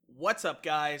What's up,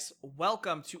 guys?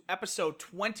 Welcome to episode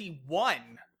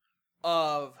 21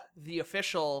 of the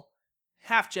official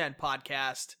Half Gen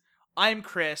podcast. I'm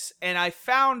Chris, and I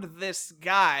found this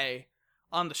guy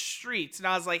on the streets, and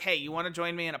I was like, hey, you want to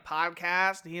join me in a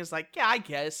podcast? And he was like, yeah, I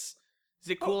guess. Is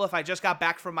it cool if I just got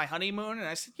back from my honeymoon? And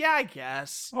I said, yeah, I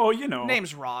guess. Oh, you know.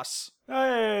 Name's Ross.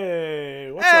 Hey,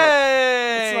 what's up?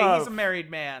 Hey, What's up? He's a married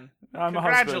man. I'm a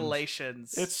husband.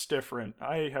 Congratulations. It's different.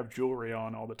 I have jewelry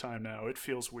on all the time now. It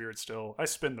feels weird still. I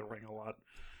spin the ring a lot.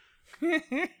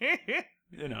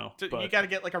 You know. You But gotta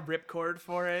get like a ripcord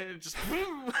for it. Just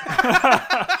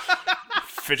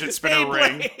fidget spinner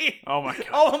ring. Beyblade. Oh my god.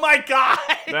 Oh my god!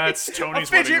 That's Tony's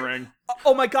A fidget- wedding ring.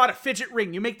 Oh my god, a fidget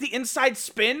ring. You make the inside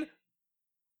spin?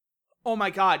 Oh my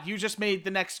god, you just made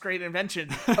the next great invention.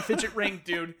 A fidget ring,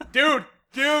 dude. Dude,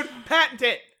 patent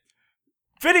it.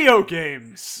 Video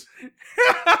games.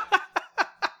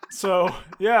 So,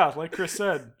 yeah, like Chris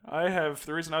said,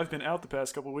 the reason I've been out the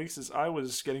past couple weeks is I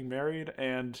was getting married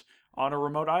and on a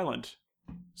remote island.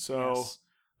 So, Yes.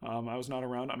 I was not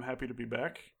around. I'm happy to be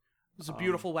back. It was a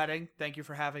beautiful wedding. Thank you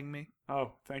for having me.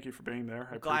 Oh, thank you for being there.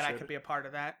 I'm glad I appreciate could it. be a part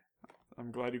of that.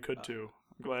 I'm glad you could too.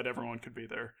 I'm glad everyone could be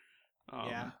there.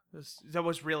 Yeah, that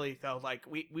was really though. Like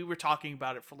we were talking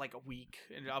about it for like a week,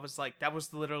 and I was like, that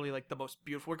was literally like the most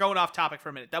beautiful. We're going off topic for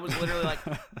a minute. That was literally like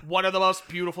one of the most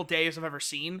beautiful days I've ever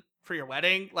seen for your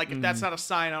wedding. Like if that's not a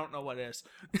sign, I don't know what is.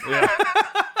 Yeah.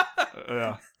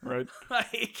 Yeah, right.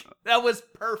 Like that was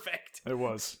perfect. It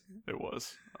was.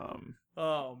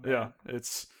 Oh man, Yeah,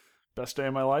 it's best day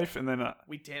of my life, and then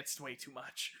we danced way too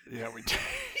much. yeah, we did.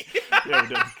 Yeah, we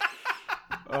did.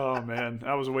 Oh man,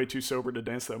 I was way too sober to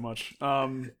dance that much.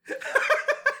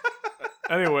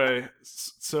 Anyway,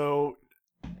 so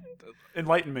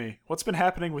enlighten me. What's been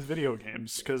happening with video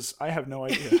games? Because I have no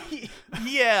idea.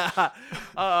 Yeah.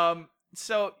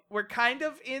 So we're kind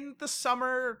of in the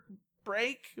summer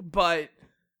break, but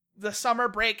the summer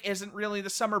break isn't really the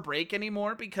summer break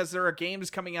anymore because there are games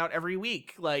coming out every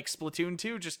week. Like Splatoon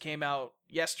 2 just came out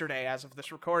yesterday as of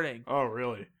this recording. Oh,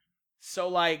 really? So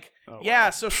like, Oh, yeah, wow.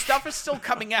 so stuff is still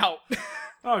coming out.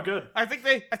 Oh, good. I think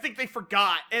they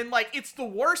forgot. And like it's the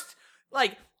worst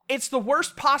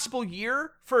possible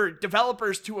year for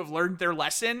developers to have learned their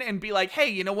lesson and be like, hey,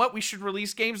 you know what? We should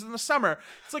release games in the summer.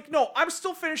 It's like, no, I'm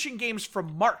still finishing games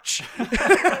from March.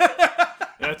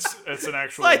 That's an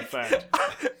actual Like, fact.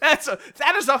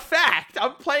 that is a fact.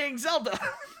 I'm playing Zelda.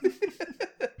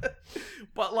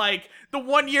 But like the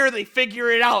one year they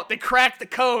figure it out, they crack the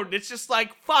code. And it's just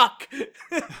like, fuck.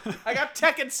 I got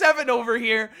Tekken 7 over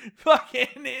here.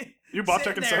 Fucking You bought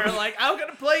sitting Tekken there, 7? like, I'm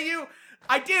gonna play you.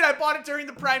 I did. I bought it during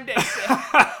the Prime Day sale.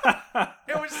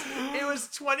 It was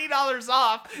 $20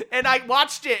 off, and I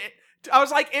watched it. I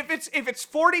was like, if it's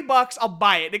 $40, I'll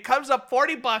buy it. It comes up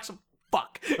 $40.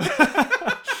 Fuck.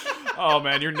 Oh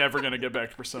man, you're never gonna get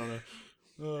back to Persona.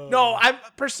 No,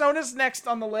 Persona's next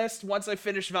on the list once I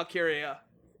finish Valkyria,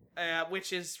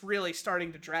 which is really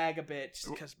starting to drag a bit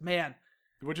because man,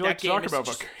 Would you that like to game talk is about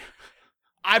just- Valkyria?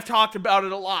 I've talked about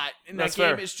it a lot, and That's that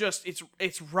game fair. is just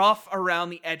it's rough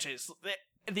around the edges.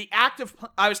 The act of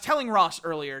I was telling Ross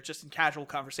earlier, just in casual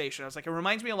conversation, I was like, it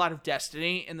reminds me a lot of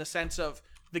Destiny in the sense of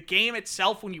the game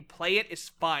itself. When you play it, is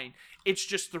fine. It's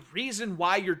just the reason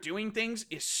why you're doing things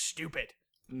is stupid,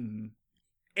 and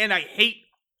I hate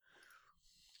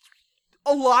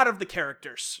a lot of the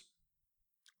characters.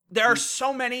 There are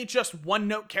so many just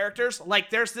one-note characters. Like,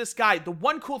 there's this guy. The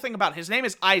one cool thing about his name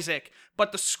is Isaac,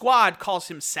 but the squad calls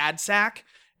him Sad Sack,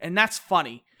 and that's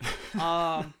funny.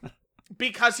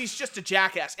 Because he's just a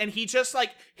jackass, and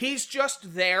he's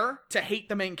just there to hate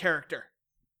the main character.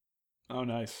 Oh,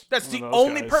 nice. That's One the of those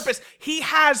only guys. purpose. He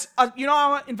has, you know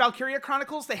how in Valkyria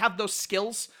Chronicles, they have those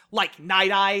skills, like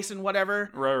Night Eyes and whatever?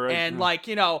 Right. And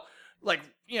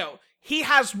yeah. he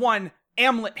has one,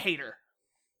 Amlet Hater.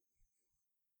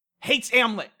 Hates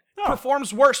Amlet. Oh.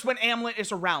 Performs worse when Amlet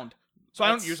is around. So I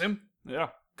don't That's- use him. Yeah.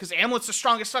 Because Amlet's the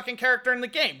strongest fucking character in the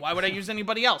game. Why would I use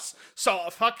anybody else? So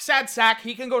fuck Sad Sack.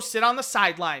 He can go sit on the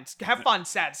sidelines. Have fun,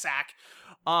 Sad Sack.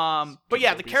 But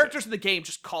yeah, the characters in the game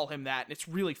just call him that, and it's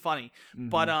really funny.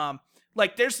 But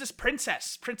like there's this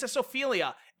Princess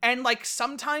Ophelia, and like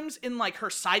sometimes in like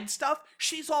her side stuff,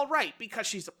 she's all right because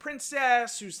she's a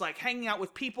princess who's like hanging out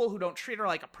with people who don't treat her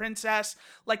like a princess.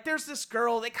 Like there's this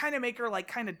girl, they kind of make her like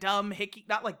kind of dumb, hickey,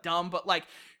 not like dumb, but like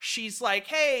she's like,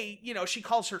 hey, you know, she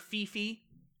calls her Fifi.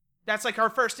 That's like our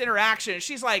first interaction.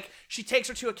 She's like, she takes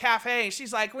her to a cafe.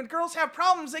 She's like, when girls have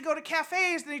problems, they go to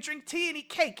cafes and they drink tea and eat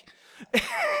cake.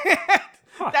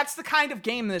 That's the kind of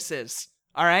game this is.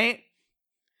 All right.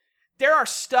 there are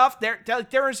stuff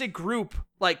there is a group,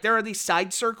 like there are these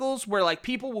side circles where like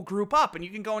people will group up and you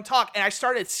can go and talk, and I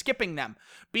started skipping them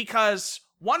because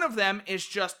one of them is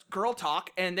just girl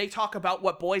talk and they talk about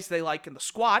what boys they like in the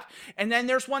squad, and then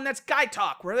there's one that's guy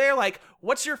talk where they're like,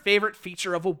 what's your favorite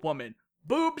feature of a woman?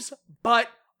 Boobs, butt,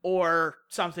 or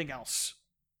something else.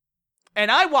 And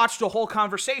I watched a whole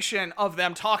conversation of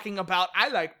them talking about, I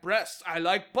like breasts, I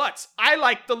like butts, I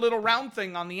like the little round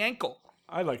thing on the ankle.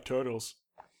 I like turtles.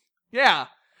 Yeah.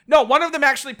 No, one of them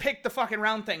actually picked the fucking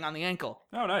round thing on the ankle.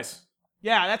 Oh, nice.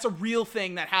 Yeah, that's a real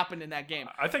thing that happened in that game.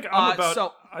 I think I'm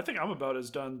about as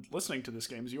done listening to this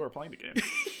game as you are playing the game.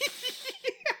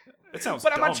 It sounds But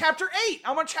dumb. I'm on chapter 8.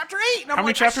 I'm on chapter 8. And I'm How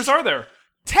many chapters are there?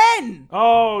 10.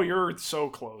 Oh, you're so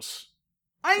close.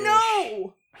 I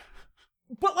know.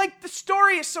 But, like, the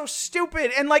story is so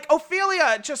stupid. And, like,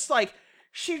 Ophelia just, like,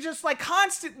 she just, like,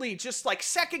 constantly just, like,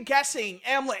 second-guessing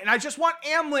Amlet. And I just want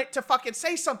Amlet to fucking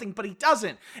say something, but he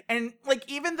doesn't. And, like,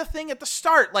 even the thing at the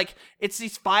start, like, it's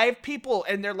these 5 people,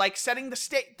 and they're, like, setting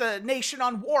the nation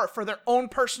on war for their own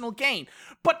personal gain.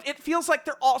 But it feels like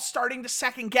they're all starting to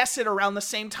second-guess it around the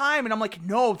same time. And I'm like,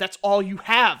 no, that's all you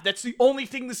have. That's the only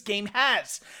thing this game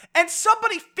has. And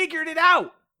somebody figured it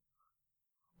out.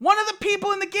 One of the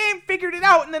people in the game figured it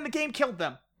out, and then the game killed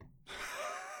them.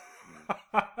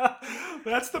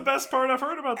 That's the best part I've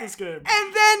heard about this game.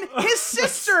 And then his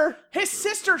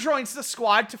sister joins the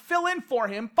squad to fill in for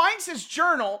him, finds his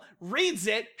journal, reads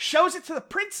it, shows it to the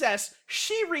princess,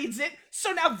 she reads it,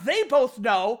 so now they both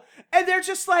know, and they're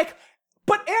just like,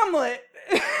 but Amlet...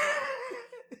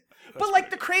 But,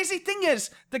 like, the crazy thing is,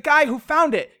 the guy who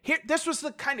found it, this was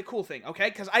the kind of cool thing, okay?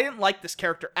 Because I didn't like this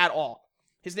character at all.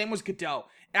 His name was Godot.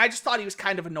 And I just thought he was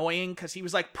kind of annoying because he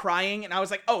was, like, prying. And I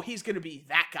was like, oh, he's going to be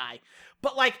that guy.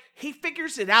 But, like, he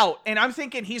figures it out. And I'm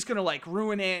thinking he's going to, like,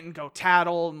 ruin it and go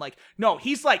tattle. And, like, no,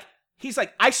 he's like,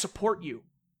 I support you.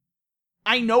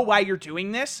 I know why you're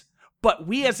doing this. But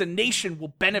we as a nation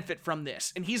will benefit from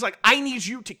this. And he's like, I need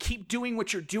you to keep doing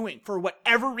what you're doing. For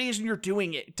whatever reason you're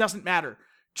doing it. It doesn't matter.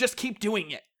 Just keep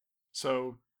doing it.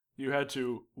 So you had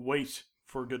to wait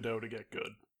for Godot to get good.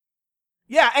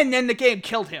 Yeah, and then the game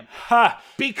killed him. Ha!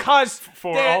 Because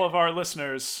for all of our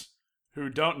listeners who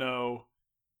don't know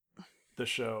the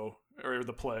show or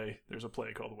the play, there's a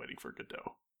play called Waiting for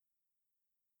Godot.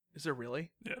 Is there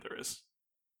really? Yeah, there is.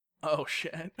 Oh,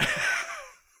 shit.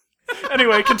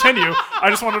 Anyway, continue. I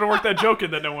just wanted to work that joke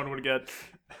in that no one would get.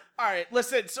 All right,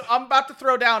 listen, so I'm about to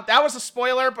throw down, that was a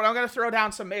spoiler, but I'm going to throw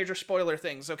down some major spoiler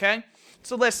things, okay?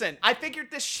 So listen, I figured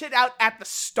this shit out at the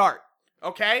start,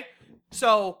 okay?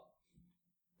 So,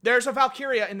 there's a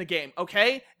Valkyria in the game,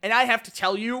 okay? And I have to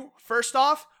tell you, first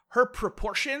off, her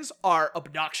proportions are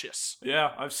obnoxious.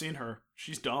 Yeah, I've seen her.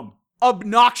 She's dumb.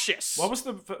 Obnoxious. What was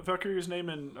the Valkyria's name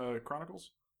in Chronicles?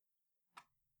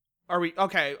 Are we,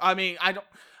 okay, I mean, I don't...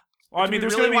 Well, I mean,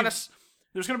 there's really going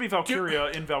to be Valkyria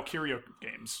in Valkyria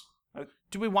games.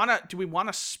 Do we want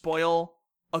to spoil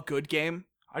a good game?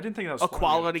 I didn't think that was a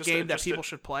quality game that people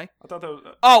should play. I thought that was.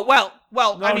 Oh well.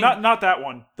 No, I mean, not that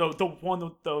one. The one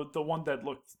that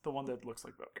looks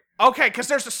like Valkyria. Okay, because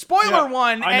there's a spoiler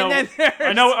one, I know, and then there's...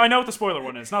 I know what the spoiler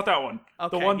one is. Not that one.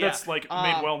 Okay, the one that's like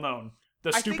made well known.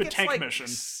 The stupid tank like mission.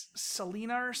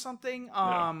 Selena or something.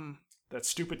 That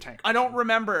stupid tank. I don't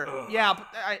remember. Ugh. Yeah, but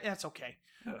that's okay.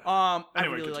 Anyway, I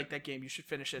really like that game. You should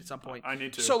finish it at some point. I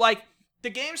need to. So like, the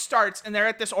game starts and they're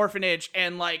at this orphanage,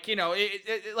 and like, you know,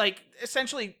 it like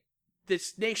essentially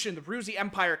this nation, the Ruzi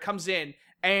Empire, comes in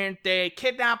and they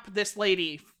kidnap this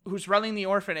lady who's running the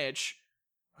orphanage,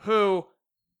 who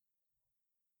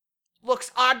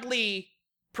looks oddly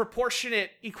proportionally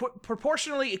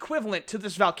equivalent to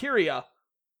this Valkyria.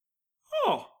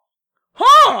 Oh.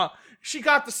 Huh! She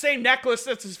got the same necklace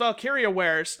that this Valkyria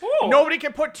wears. Ooh. Nobody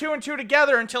can put 2 and 2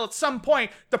 together until at some point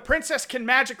the princess can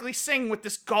magically sing with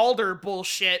this Galder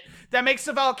bullshit that makes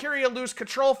the Valkyria lose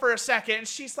control for a second. And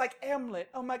she's like, Amlet,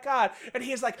 oh my god. And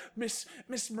he's like, Miss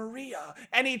Maria.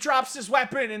 And he drops his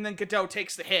weapon, and then Godot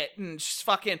takes the hit. And she's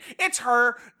fucking, it's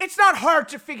her. It's not hard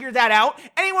to figure that out.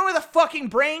 Anyone with a fucking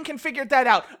brain can figure that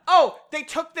out. Oh, they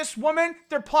took this woman.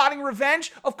 They're plotting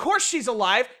revenge. Of course she's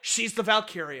alive. She's the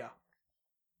Valkyria.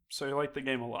 So you like the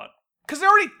game a lot. Because they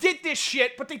already did this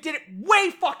shit, but they did it way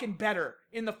fucking better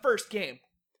in the first game.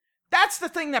 That's the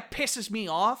thing that pisses me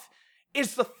off,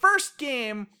 is the first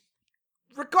game,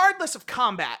 regardless of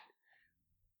combat,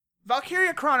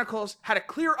 Valkyria Chronicles had a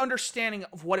clear understanding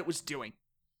of what it was doing.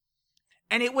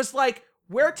 And it was like,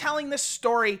 we're telling this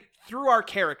story through our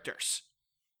characters.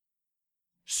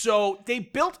 So they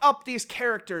built up these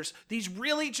characters, these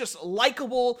really just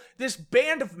likable, this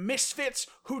band of misfits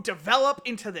who develop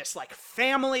into this like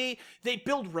family. They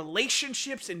build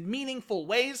relationships in meaningful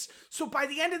ways. So by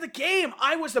the end of the game,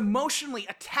 I was emotionally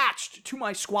attached to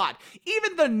my squad.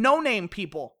 Even the no-name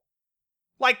people,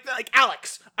 like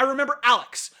Alex. I remember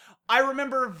Alex. I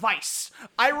remember Vice.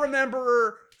 I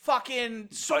remember fucking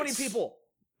so many people.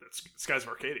 That's Skies of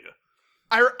Arcadia.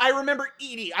 I remember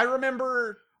Edie.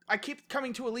 I keep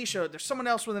coming to Alicia. There's someone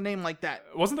else with a name like that.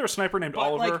 Wasn't there a sniper named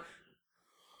Oliver?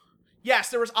 Yes,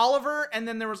 there was Oliver, and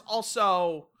then there was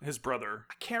also his brother.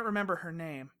 I can't remember her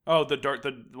name. Oh, the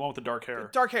one with the dark hair.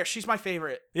 Dark hair. She's my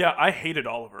favorite. Yeah, I hated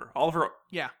Oliver. Oliver.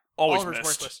 Yeah, always Oliver's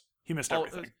missed. Worthless. He missed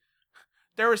everything.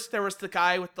 There was the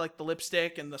guy with like the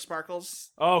lipstick and the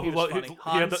sparkles. Oh, he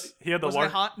had the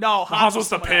large. Hans. No, Hans was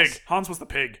the pig. Else. Hans was the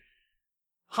pig.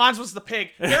 Hans was the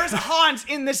pig. There is a Hans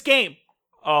in this game.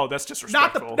 Oh, that's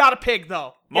disrespectful. Not a pig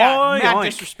though. Mad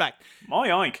disrespect.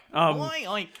 Moink.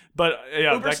 Moink. But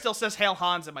yeah, Uber still says "Hail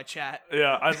Hans" in my chat.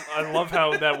 Yeah, I love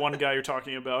how that one guy you're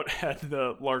talking about had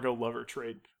the Largo lover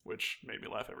trait, which made me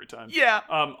laugh every time. Yeah.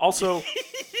 Also,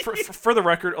 for the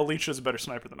record, Alicia's a better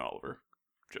sniper than Oliver.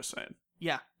 Just saying.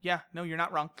 Yeah. No, you're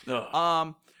not wrong.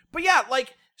 Ugh. But yeah,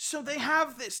 like, so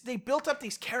they built up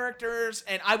these characters,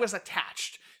 and I was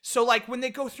attached. So, like, when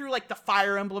they go through, like, the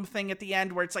Fire Emblem thing at the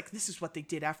end, where it's like, this is what they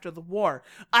did after the war,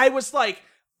 I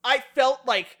felt,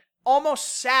 like,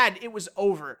 almost sad it was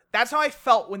over. That's how I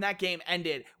felt when that game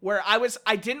ended, where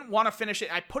I didn't want to finish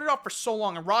it. I put it off for so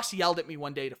long, and Ross yelled at me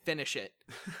one day to finish it.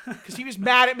 Because he was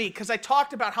mad at me, because I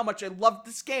talked about how much I loved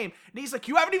this game, and he's like,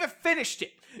 you haven't even finished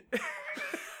it.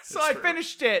 So I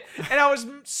finished it, and I was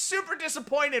super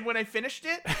disappointed when I finished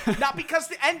it. Not because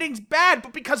the ending's bad,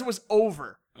 but because it was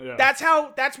over. Yeah.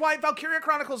 That's why Valkyria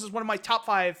Chronicles is one of my top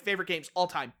 5 favorite games all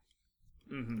time.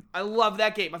 Mm-hmm. I love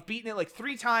that game. I've beaten it like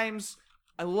 3 times.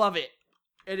 I love it.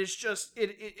 It is just,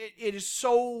 it is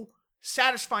so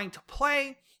satisfying to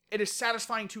play. It is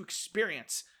satisfying to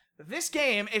experience. This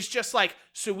game is just like,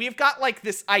 so we've got like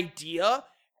this idea,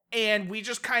 and we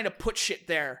just kind of put shit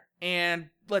there,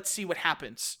 and let's see what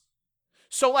happens.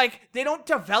 So, like, they don't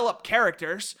develop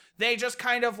characters. They just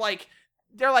kind of, like,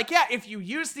 they're like, yeah, if you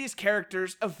use these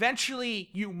characters, eventually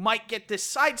you might get this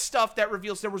side stuff that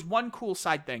reveals there was one cool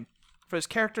side thing for this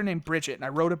character named Bridget, and I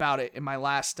wrote about it in my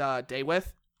last day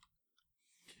with.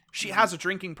 She has a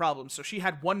drinking problem, so she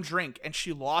had one drink, and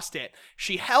she lost it.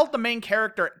 She held the main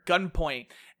character at gunpoint,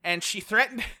 and she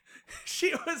threatened...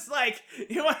 She was like,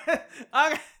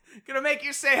 I'm gonna make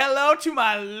you say hello to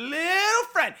my little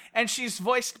friend. And she's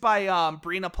voiced by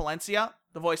Brina Palencia,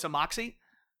 the voice of Moxie.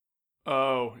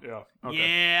 Oh, yeah. Okay.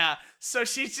 Yeah. So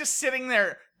she's just sitting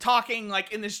there talking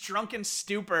like in this drunken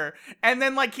stupor. And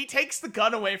then like he takes the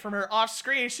gun away from her off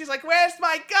screen. She's like, where's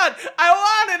my gun?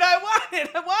 I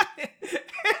want it.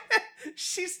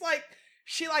 She's like...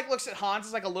 She, like, looks at Hans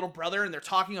as, like, a little brother, and they're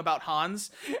talking about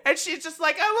Hans. And she's just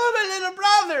like, I want my little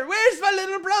brother. Where's my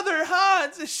little brother,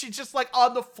 Hans? And she's just, like,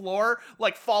 on the floor,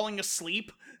 like, falling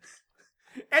asleep.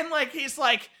 And, like, he's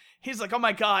like, oh,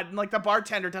 my God. And, like, the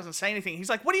bartender doesn't say anything. He's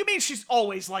like, what do you mean she's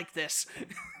always like this?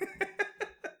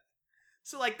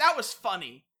 So, like, that was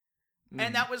funny.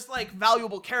 And that was, like,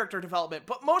 valuable character development.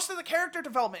 But most of the character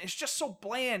development is just so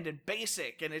bland and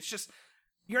basic. And it's just,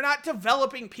 you're not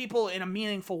developing people in a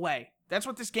meaningful way. That's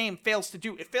what this game fails to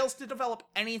do. It fails to develop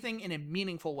anything in a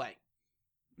meaningful way.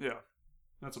 Yeah.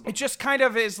 That's it just kind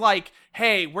of is like,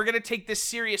 hey, we're going to take this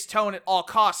serious tone at all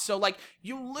costs. So, like,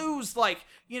 you lose, like,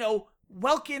 you know,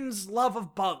 Welkin's love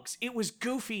of bugs. It was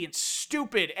goofy and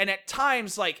stupid. And at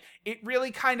times, like, it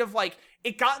really kind of, like,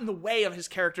 it got in the way of his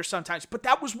character sometimes. But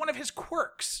that was one of his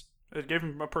quirks. It gave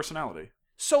him a personality.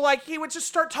 So, like, he would just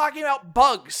start talking about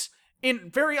bugs in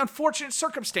very unfortunate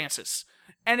circumstances.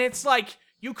 And it's like...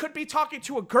 You could be talking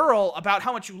to a girl about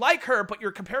how much you like her, but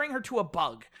you're comparing her to a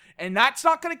bug. And that's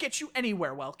not going to get you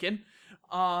anywhere, Welkin.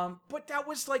 But that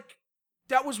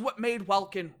was what made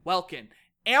Welkin Welkin.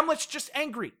 Amlet's just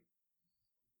angry.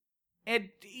 And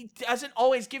he doesn't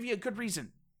always give you a good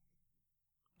reason.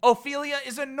 Ophelia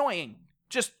is annoying.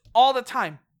 Just all the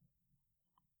time.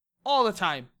 All the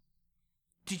time.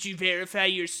 Did you verify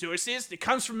your sources? It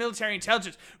comes from military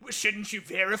intelligence. Well, shouldn't you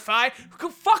verify? Go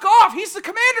fuck off! He's the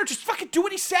commander! Just fucking do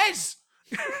what he says!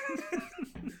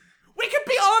 We could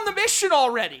be on the mission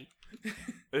already!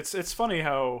 It's funny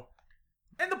how...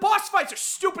 And the boss fights are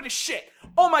stupid as shit!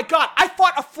 Oh my god, I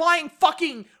fought a flying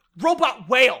fucking robot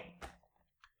whale!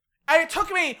 And it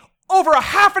took me over a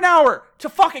half an hour to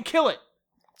fucking kill it!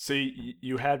 See,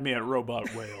 you had me at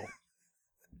robot whale.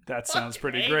 That sounds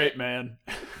pretty great, man.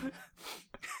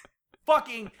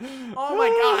 fucking... Oh my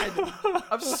god.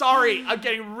 I'm sorry. I'm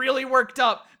getting really worked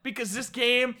up because this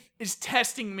game is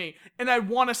testing me and I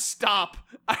want to stop.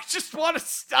 I just want to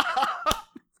stop.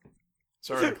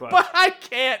 Sorry to clap. But I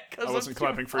can't because I wasn't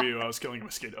clapping for you. I was killing a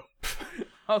mosquito.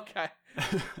 Okay.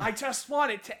 I just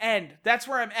want it to end. That's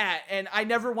where I'm at. And I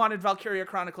never wanted Valkyria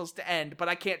Chronicles to end, but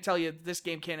I can't tell you this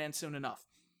game can't end soon enough.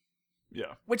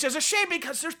 Yeah. Which is a shame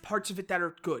because there's parts of it that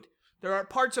are good. There are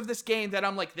parts of this game that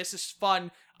I'm like, this is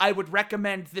fun. I would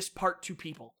recommend this part to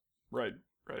people. Right.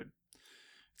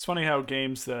 It's funny how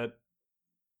games that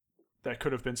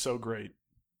could have been so great,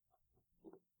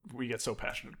 we get so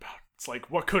passionate about. It's like,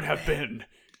 what could have been?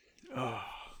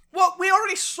 Well, we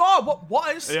already saw what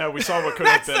was. Yeah, we saw what could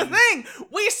have been. That's the thing.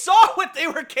 We saw what they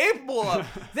were capable of.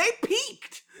 They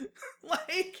peaked.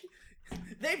 Like,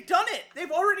 they've done it.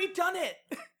 They've already done it.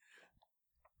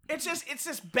 It's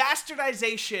this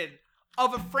bastardization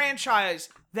of a franchise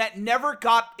that never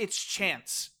got its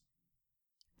chance.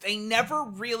 They never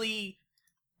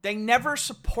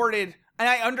supported, and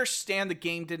I understand the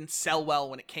game didn't sell well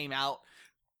when it came out,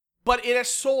 but it has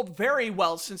sold very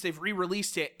well since they've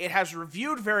re-released it. It has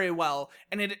reviewed very well,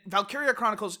 and Valkyria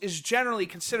Chronicles is generally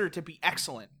considered to be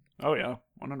excellent. Oh yeah,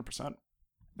 100%.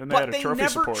 Then they had a trophy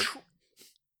support.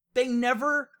 They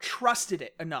never trusted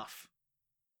it enough.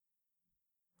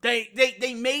 They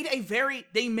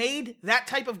made that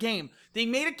type of game. They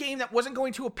made a game that wasn't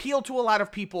going to appeal to a lot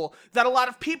of people, that a lot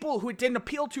of people who it didn't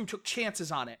appeal to took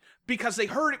chances on it because they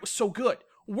heard it was so good.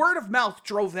 Word of mouth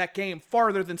drove that game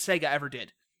farther than Sega ever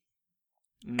did.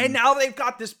 And now they've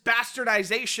got this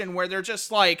bastardization where they're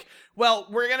just like, well,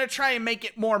 we're going to try and make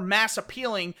it more mass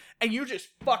appealing, and you just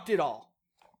fucked it all.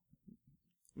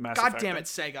 God damn it,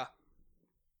 Sega.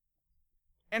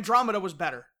 Andromeda was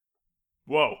better.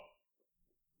 Whoa.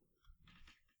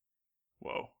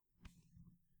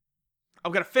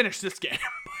 I'm going to finish this game.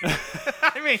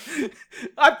 I mean,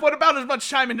 I put about as much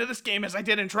time into this game as I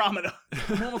did Andromeda.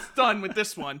 I'm almost done with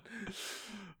this one.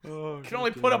 Can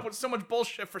only put up with so much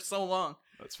bullshit for so long.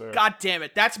 That's fair. God damn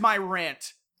it. That's my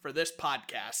rant for this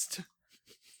podcast.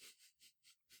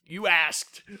 You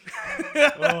asked.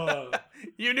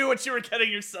 You knew what you were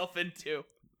getting yourself into.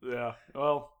 Yeah,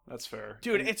 well, that's fair.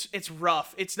 Dude, it's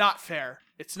rough. It's not fair.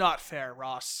 It's not fair,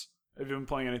 Ross. Have you been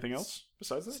playing anything else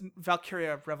besides this?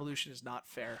 Valkyria Revolution is not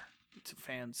fair to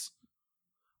fans.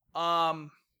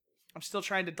 I'm still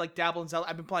trying to dabble in Zelda.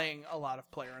 I've been playing a lot of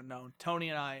PlayerUnknown. Tony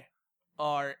and I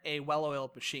are a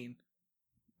well-oiled machine.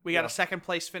 We got a second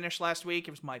place finish last week.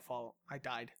 It was my fault. I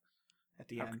died at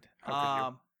the end. How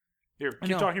could you? Here,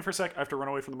 keep talking for a sec. I have to run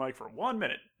away from the mic for 1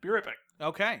 minute. Be right back.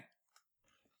 Okay.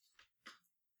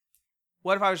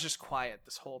 What if I was just quiet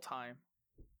this whole time?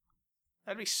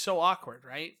 That'd be so awkward,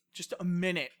 right? Just a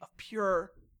minute of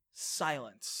pure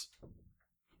silence.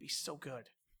 It'd be so good.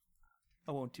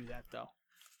 I won't do that, though.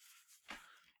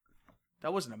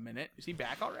 That wasn't a minute. Is he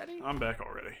back already? I'm back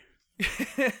already.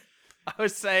 I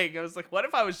was like, what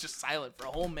if I was just silent for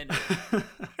a whole minute?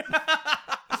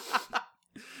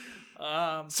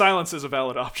 Silence is a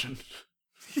valid option.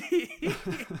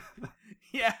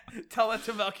 Yeah, tell that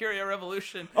to Valkyria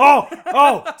Revolution.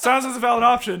 Oh, silence is a valid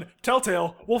option.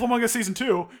 Telltale, Wolf Among Us Season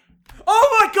 2.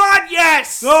 Oh my god,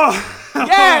 yes! Oh.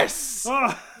 Yes!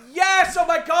 Yes, oh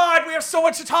my god, we have so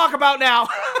much to talk about now.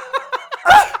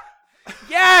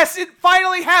 Yes, it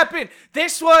finally happened.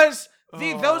 This was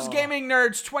Those Gaming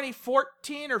Nerds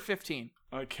 2014 or 15?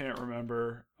 I can't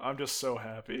remember. I'm just so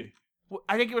happy.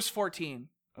 I think it was 14.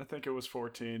 I think it was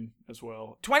 14 as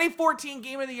well. 2014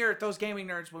 Game of the Year at Those Gaming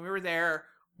Nerds when we were there.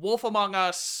 Wolf Among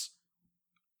Us.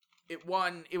 It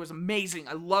won. It was amazing.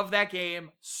 I love that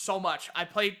game so much. I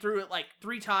played through it like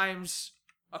 3 times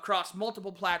across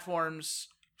multiple platforms.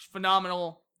 It's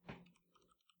phenomenal.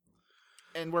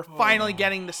 And we're finally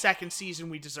getting the second season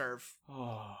we deserve.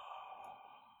 I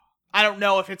don't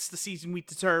know if it's the season we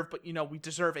deserve, but we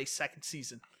deserve a second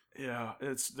season. Yeah,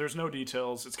 there's no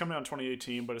details. It's coming out in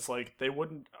 2018, but it's like I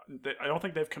don't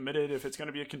think they've committed if it's going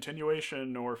to be a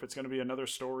continuation or if it's going to be another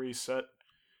story set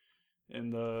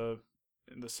in the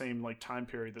same time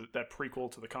period, that prequel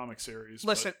to the comic series.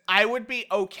 Listen, I would be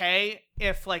okay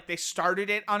if they started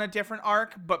it on a different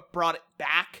arc but brought it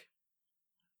back.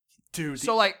 Dude,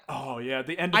 oh yeah,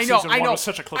 the end of season 1 was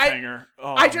such a cliffhanger.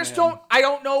 I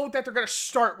don't know that they're gonna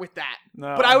start with that.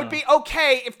 No, but I would be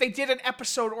okay if they did an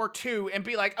episode or 2 and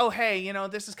be like, oh hey,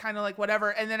 this is kind of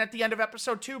whatever, and then at the end of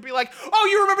episode 2 be like, oh,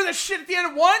 you remember this shit at the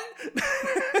end of 1?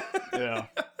 Yeah.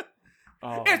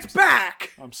 Oh, it's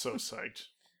back. I'm so psyched.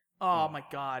 Oh my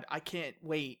god, I can't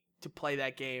wait to play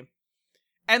that game.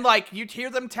 And you'd hear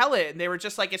them tell it, and they were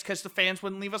just like, it's because the fans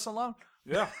wouldn't leave us alone.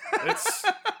 Yeah,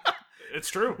 it's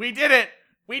true. We did it.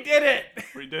 We did it.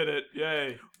 We did it.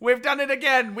 Yay. We've done it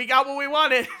again. We got what we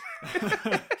wanted.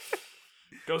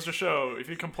 Goes to show, if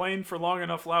you complain for long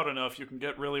enough, loud enough, you can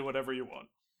get really whatever you want.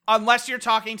 Unless you're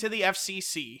talking to the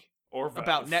FCC Or Valve.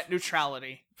 about net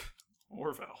neutrality.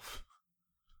 Or Valve.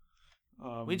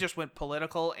 We just went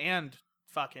political and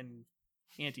fucking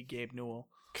anti-Gabe Newell.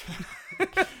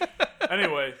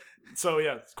 Anyway, so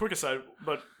yeah, quick aside,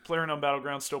 but PlayerUnknown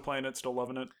Battlegrounds, still playing it, still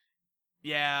loving it.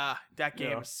 Yeah, that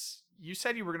game's... You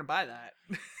said you were going to buy that.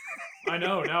 I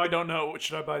know, now I don't know.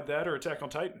 Should I buy that or Attack on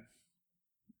Titan?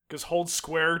 Because hold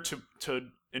square to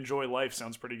enjoy life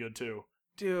sounds pretty good too.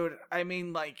 Dude, I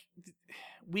mean, like,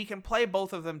 we can play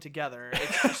both of them together.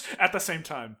 It's just, at the same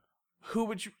time. who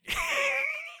would you...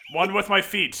 One with my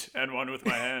feet and one with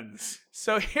my hands.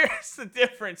 So here's the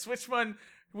difference. Which one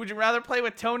would you rather play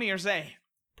with, Tony or Zane?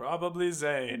 Probably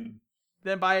Zane.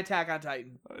 Then buy Attack on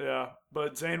Titan. Yeah,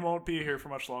 but Zane won't be here for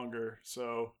much longer,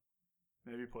 so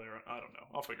maybe I don't know.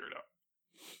 I'll figure it out.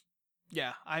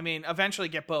 Yeah, I mean, eventually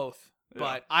get both. Yeah.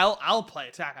 But I'll play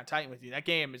Attack on Titan with you. That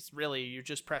game is really, you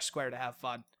just press square to have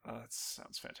fun. That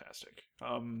sounds fantastic.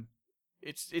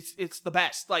 It's the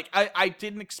best. Like, I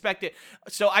didn't expect it.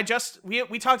 So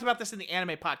we talked about this in the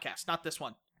anime podcast, not this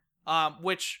one.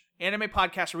 Which anime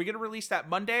podcast, are we going to release that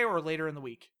Monday or later in the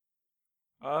week?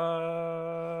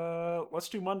 Let's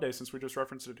do Monday since we just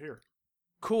referenced it here.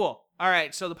 Cool. All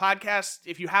right. So the podcast,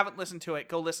 if you haven't listened to it,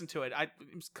 go listen to it.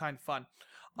 It was kind of fun.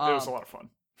 It was a lot of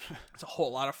fun. It's a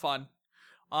whole lot of fun.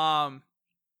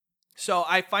 So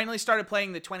I finally started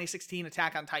playing the 2016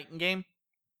 Attack on Titan game.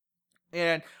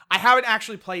 And I haven't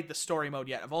actually played the story mode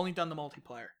yet. I've only done the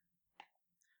multiplayer.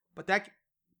 But that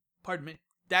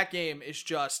game is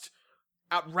just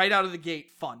right out of the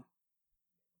gate fun.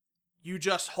 You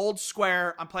just hold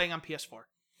square. I'm playing on PS4.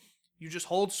 You just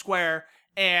hold square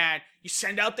and you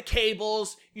send out the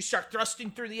cables. You start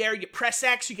thrusting through the air. You press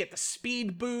X, you get the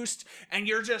speed boost, and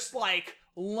you're just like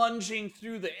lunging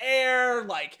through the air.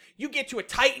 Like, you get to a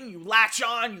Titan, you latch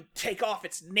on, you take off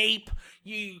its nape,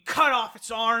 you cut off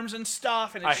its arms and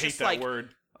stuff, and it's I hate just that like,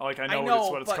 word. Like, I know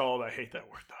what it's called. I hate that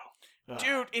word, though. Ugh.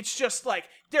 Dude, it's just like,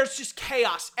 there's just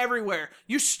chaos everywhere.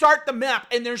 You start the map,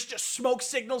 and there's just smoke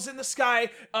signals in the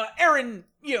sky. Armin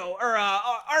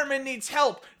needs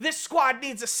help. This squad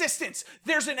needs assistance.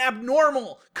 There's an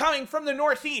abnormal coming from the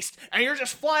northeast, and you're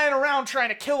just flying around trying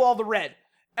to kill all the red.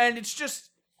 And it's just,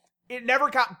 it never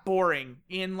got boring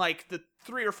in, like, the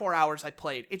 3 or 4 hours I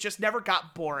played. It just never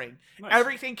got boring. Nice.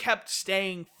 Everything kept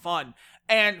staying fun.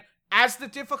 And as the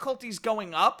difficulty's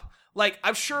going up, like,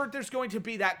 I'm sure there's going to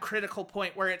be that critical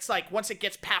point where it's like, once it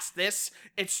gets past this,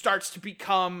 it starts to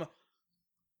become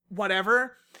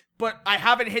whatever. But I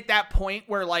haven't hit that point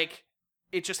where, like,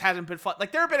 it just hasn't been fun.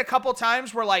 Like, there have been a couple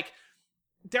times where, like,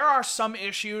 there are some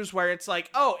issues where it's like,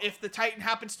 oh, if the Titan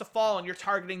happens to fall and you're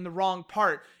targeting the wrong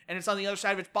part and it's on the other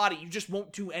side of its body, you just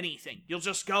won't do anything. You'll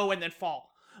just go and then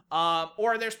fall.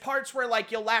 Or there's parts where,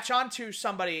 like, you'll latch onto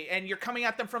somebody and you're coming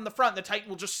at them from the front, and the Titan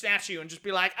will just snatch you and just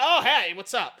be like, oh, hey,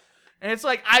 what's up? And it's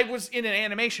like, I was in an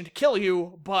animation to kill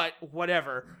you, but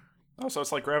whatever. Oh, so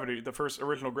it's like Gravity, the first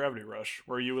original Gravity Rush,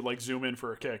 where you would, like, zoom in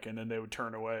for a kick, and then they would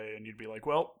turn away, and you'd be like,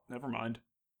 well, never mind.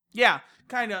 Yeah,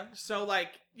 kind of. So, like,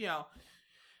 you know,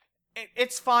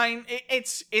 it's fine.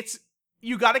 It's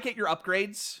you got to get your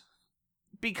upgrades,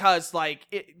 because, like,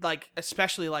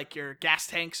 especially, like, your gas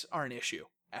tanks are an issue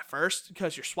at first,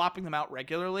 because you're swapping them out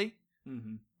regularly.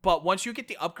 Mm-hmm. But once you get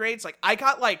the upgrades, like, I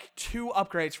got, like, 2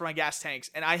 upgrades for my gas tanks,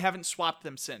 and I haven't swapped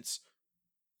them since.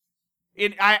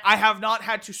 I have not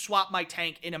had to swap my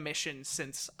tank in a mission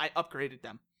since I upgraded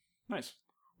them. Nice.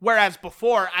 Whereas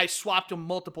before, I swapped them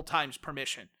multiple times per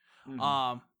mission.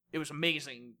 Mm-hmm. It was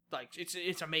amazing. Like,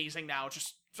 it's amazing now.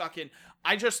 Just fucking,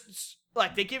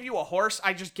 like, they give you a horse,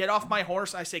 I just get off my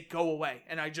horse, I say, go away,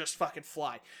 and I just fucking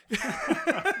fly.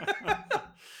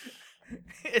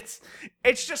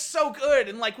 It's just so good.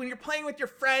 And, like, when you're playing with your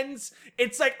friends,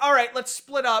 it's like, all right, let's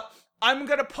split up. I'm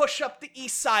gonna push up the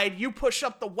east side, you push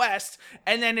up the west,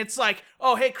 and then it's like,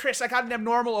 oh, hey, Chris, I got an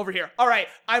abnormal over here. All right,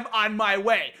 I'm on my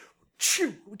way.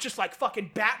 Choo, just like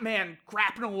fucking Batman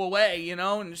grappling away, you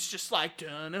know? And it's just like,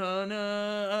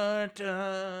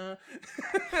 dun-dun-dun-dun.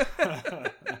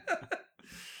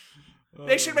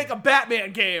 They should make a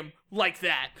Batman game like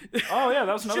that. Oh, yeah,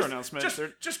 that was another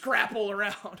announcement. Just grapple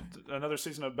around. Another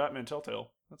season of Batman Telltale.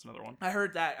 That's another one. I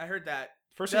heard that.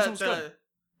 First season was good.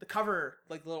 The cover,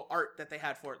 like, the little art that they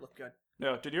had for it looked good.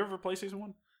 Yeah, did you ever play season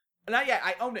 1? Not yet.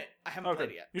 I own it. I haven't played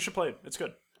it yet. You should play it. It's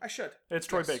good. I should. It's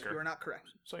Troy Baker. You are not correct.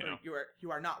 So you know. You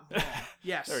are not wrong.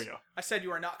 Yes. There you go. I said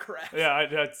you are not correct. Yeah, I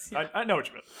know what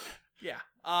you meant. Yeah.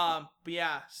 But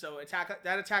yeah, so Attack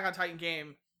on Titan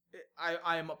game,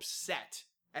 I am upset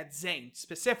at Zane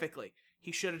specifically.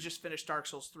 He should have just finished Dark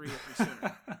Souls 3 with me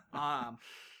sooner.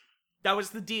 That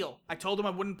was the deal. I told him I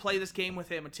wouldn't play this game with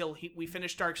him until we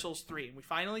finished Dark Souls 3, and we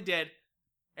finally did.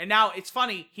 And now, it's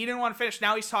funny, he didn't want to finish.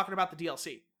 Now he's talking about the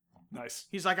DLC. Nice.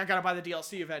 He's like, I gotta buy the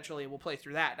DLC eventually, and we'll play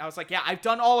through that. And I was like, yeah, I've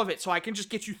done all of it, so I can just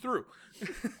get you through.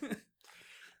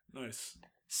 Nice.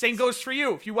 Same goes for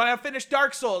you. If you want to finish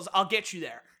Dark Souls, I'll get you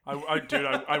there.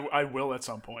 I will at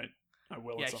some point. I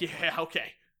will at some point. Yeah,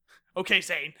 okay. Okay,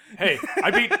 Zane. Hey,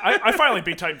 I finally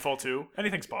beat Titanfall 2.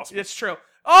 Anything's possible. It's true.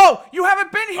 Oh, you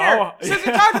haven't been here Oh, since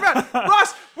we talked about it.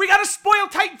 Ross, we gotta spoil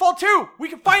Titanfall 2. We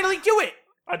can finally do it.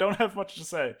 I don't have much to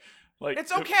say. Like,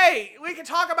 It's okay. We can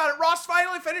talk about it. Ross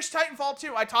finally finished Titanfall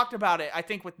 2. I talked about it, I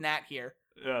think, with Nat here.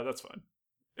 Yeah, that's fine.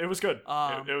 It was good.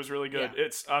 It was really good. yeah.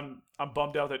 It's I'm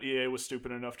bummed out that EA was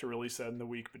stupid enough to release that in the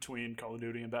week between Call of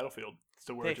Duty and Battlefield.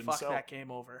 So where They it didn't fucked sell. that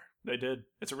game over. They did.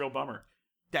 It's a real bummer.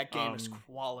 That game is Um,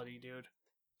 quality, dude.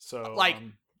 So Like,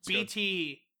 it's good.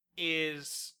 BT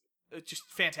is just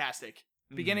fantastic.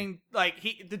 Mhm. Beginning, like,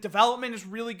 the development is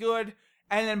really good,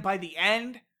 and then by the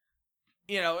end,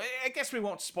 you know, I guess we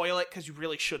won't spoil it because you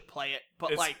really should play it.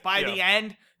 But like by the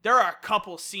end, there are a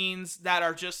couple scenes that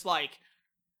are just like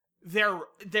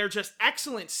they're just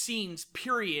excellent scenes,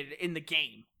 period, in the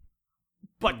game.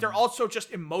 But they're also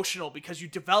just emotional because you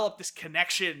develop this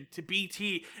connection to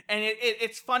BT, and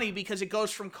it's funny because it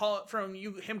goes from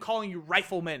him calling you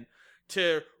Rifleman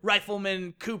to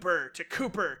Rifleman Cooper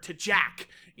to Jack,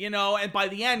 you know, and by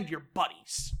the end you're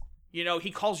buddies. You know,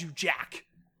 he calls you Jack.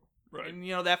 Right. And,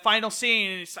 you know, that final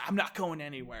scene, I'm not going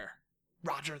anywhere.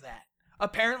 Roger that.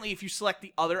 Apparently, if you select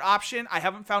the other option, I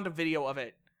haven't found a video of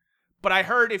it, but I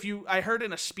heard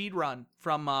in a speed run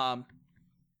from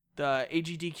the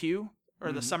AGDQ,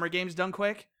 or the Summer Games Done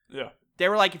Quick, Yeah. they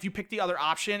were like, if you pick the other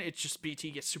option, it's just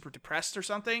BT gets super depressed or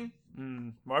something.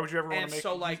 Why would you ever want And to make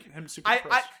so, like, him super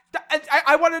depressed?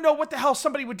 I want to know what the hell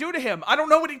somebody would do to him. I don't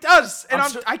know what he does, and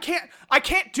I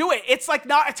can't do it. It's like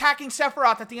not attacking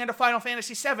Sephiroth at the end of Final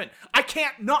Fantasy VII. I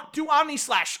can't not do Omni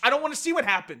Slash. I don't want to see what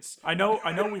happens. I know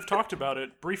we've talked about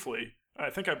it briefly. I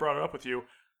think I brought it up with you.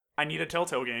 I need a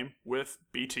Telltale game with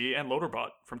BT and Loaderbot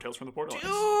from Tales from the Borderlands.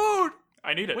 Dude,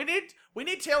 I need it. we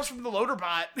need Tales from the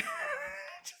Loaderbot.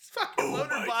 Just fucking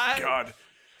Loaderbot. My God.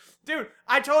 Dude,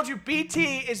 I told you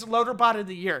BT is Loaderbot of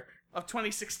the year of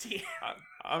 2016.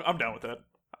 I'm down with that.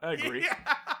 I agree. Yeah.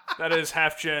 That is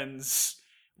Half Gen's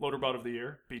Loaderbot of the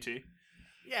year, BT.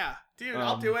 Yeah, dude,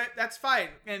 I'll do it. That's fine.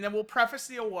 And then we'll preface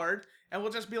the award, and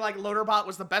we'll just be like, Loaderbot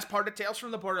was the best part of Tales from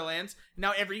the Borderlands.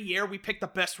 Now every year we pick the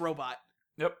best robot.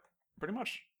 Yep, pretty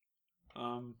much.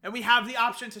 And we have the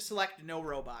option to select no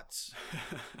robots.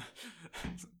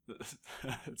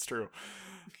 It's true.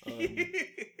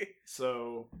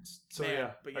 So Man,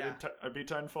 yeah, but yeah. I beat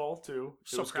Titanfall 2. It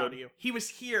So was proud good. of you. He was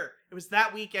here. It was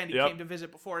that weekend he Yep. came to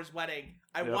visit before his wedding.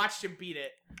 I Yep. watched him beat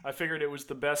it. I figured it was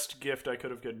the best gift I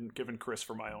could have given Chris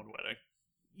for my own wedding.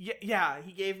 Yeah,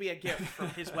 he gave me a gift from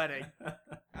his wedding.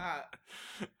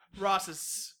 Ross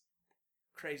is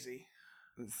crazy.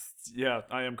 Yeah,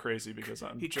 I am crazy because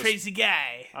He's crazy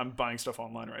guy. I'm buying stuff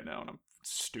online right now and I'm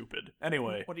stupid.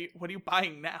 Anyway, What are you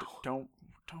buying now? don't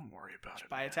worry about it.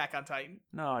 Buy man. Attack on Titan?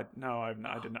 No, I've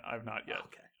not yet.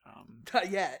 Okay.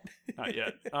 Not yet. Not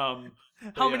yet. How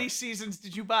yeah. many seasons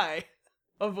did you buy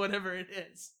of whatever it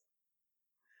is?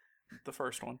 The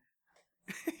first one.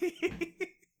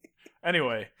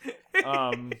 Anyway,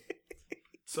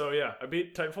 so yeah, I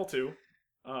beat Titanfall 2.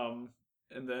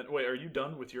 And then wait, are you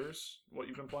done with yours? What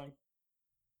you've been playing?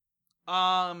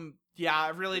 Yeah,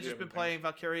 I've really Did you just have been playing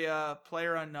Valkyria,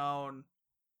 Player Unknown.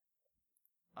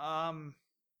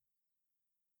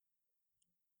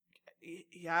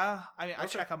 Yeah, I mean, I Okay.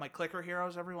 check on my clicker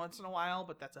heroes every once in a while,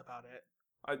 but that's about it.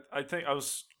 I think I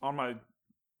was on my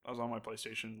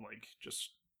PlayStation, like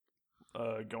just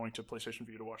going to PlayStation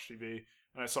View to watch TV,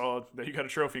 and I saw that you got a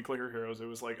trophy in Clicker Heroes. It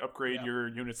was like upgrade your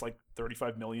units like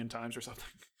 35 million times or something.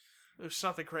 There's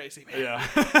something crazy, man. Yeah.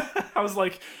 I was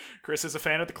like, Chris is a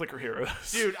fan of the Clicker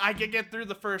Heroes. Dude, I could get through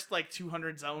the first like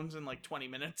 200 zones in like 20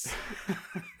 minutes.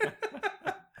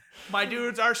 My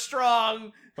dudes are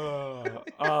strong.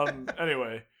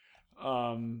 Anyway,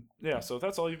 yeah, so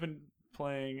that's all you've been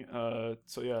playing.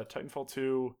 So yeah, Titanfall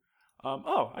 2.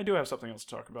 I do have something else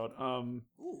to talk about.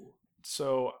 Ooh.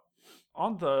 So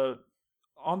on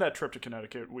that trip to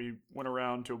Connecticut, we went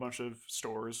around to a bunch of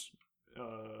stores,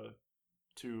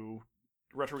 to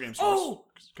retro game stores. Oh,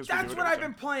 'cause we do that's it what every I've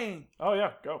time. been playing. Oh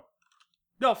yeah, go.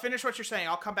 No, finish what you're saying.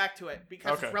 I'll come back to it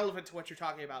because Okay. it's relevant to what you're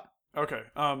talking about. Okay.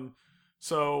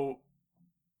 So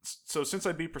since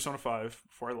I beat Persona 5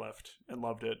 before I left and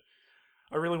loved it,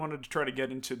 I really wanted to try to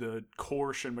get into the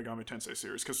core Shin Megami Tensei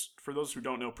series, because for those who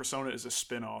don't know, Persona is a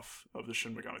spin-off of the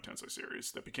Shin Megami Tensei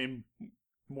series that became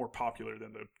more popular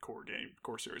than the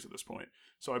core series at this point.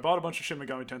 So I bought a bunch of Shin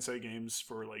Megami Tensei games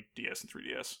for like DS and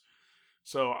 3DS.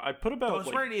 So I put about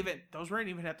those weren't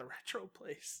even at the retro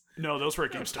place. No, those were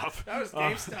at GameStop. That was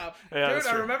GameStop. Yeah, dude,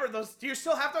 I remember those. Do you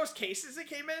still have those cases that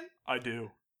came in? I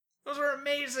do. Those were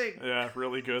amazing. Yeah,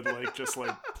 really good, like just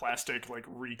like plastic, like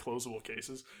reclosable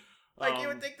cases. Like you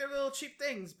would think they're little cheap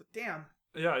things, but damn.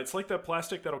 Yeah, it's like that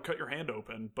plastic that'll cut your hand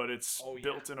open, but it's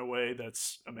built in a way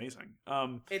that's amazing.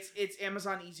 It's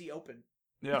Amazon Easy Open.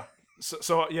 Yeah.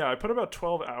 So yeah, I put about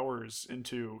 12 hours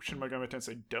into Shin Megami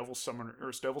Tensei Devil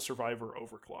Survivor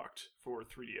Overclocked for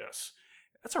 3DS.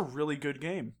 That's a really good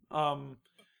game.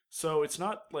 So it's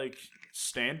not like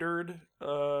standard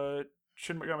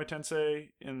Shin Megami Tensei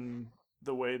in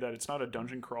the way that it's not a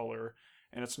dungeon crawler,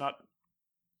 and it's not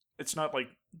like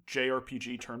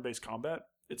JRPG turn-based combat.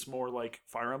 It's more like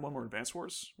Fire Emblem or Advance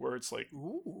Wars, where it's like,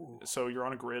 so you're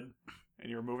on a grid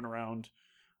and you're moving around,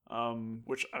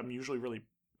 which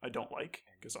I don't like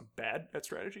because I'm bad at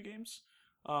strategy games.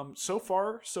 So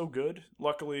far, so good.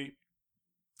 Luckily,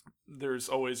 there's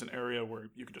always an area where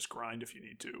you can just grind if you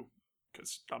need to,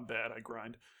 because I'm bad, I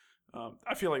grind.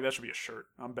 I feel like that should be a shirt.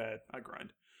 I'm bad, I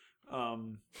grind.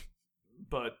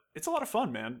 But it's a lot of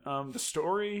fun, man. The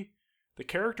story, the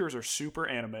characters are super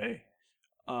anime,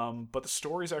 but the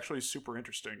story is actually super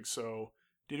interesting. So,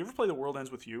 did you ever play The World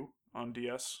Ends With You on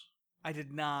DS? I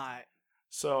did not.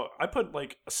 So I put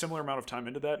like a similar amount of time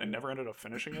into that and never ended up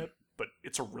finishing it, but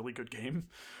it's a really good game.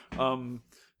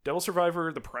 Devil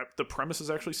Survivor, the premise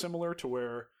is actually similar to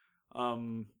where,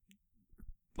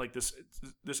 like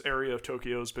this area of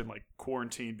Tokyo has been like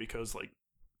quarantined because like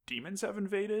demons have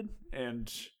invaded, and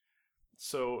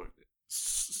so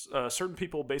certain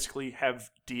people basically have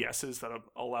DSs that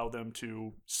allow them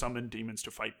to summon demons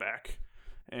to fight back,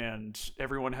 and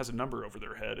everyone has a number over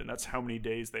their head, and that's how many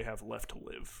days they have left to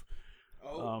live.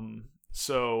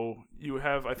 So you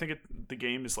have, I think the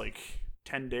game is like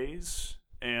 10 days,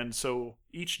 and so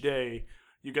each day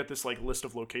you get this like list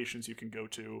of locations you can go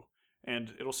to,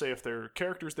 and it'll say if there are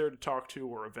characters there to talk to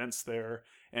or events there,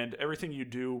 and everything you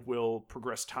do will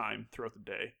progress time throughout the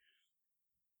day.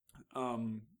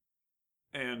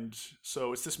 And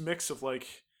so it's this mix of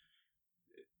like,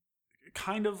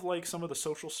 kind of like some of the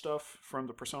social stuff from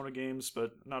the Persona games,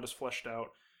 but not as fleshed out.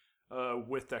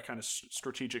 With that kind of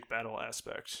strategic battle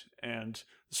aspect, and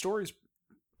the story's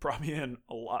brought me in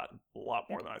a lot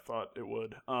more than I thought it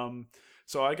would.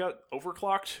 So I got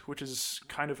Overclocked, which is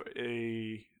kind of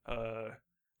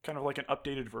like an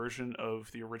updated version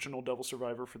of the original Devil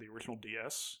Survivor for the original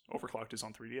DS. Overclocked is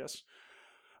on 3DS.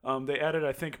 They added,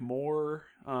 I think, more.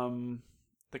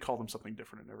 They call them something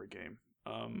different in every game.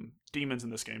 Demons in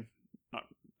this game.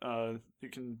 There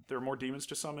are more demons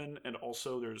to summon, and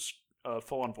also there's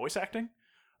full-on voice acting.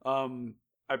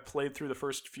 I played through the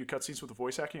first few cutscenes with the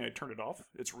voice acting. I turned it off.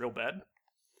 It's real bad.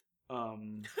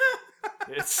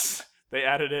 They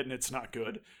added it, and it's not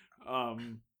good.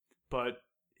 But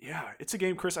yeah, it's a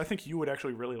game, Chris. I think you would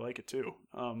actually really like it too.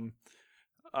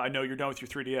 I know you're done with your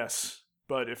 3DS,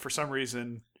 but if for some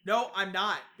reason, no, I'm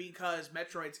not, because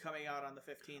Metroid's coming out on the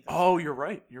 15th. Oh, you're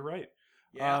right.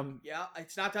 Yeah,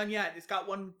 it's not done yet. It's got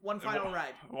one final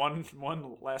ride. One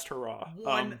last hurrah.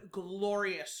 One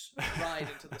glorious ride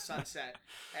into the sunset.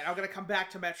 And I'm going to come back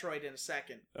to Metroid in a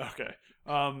second. Okay.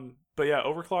 But yeah,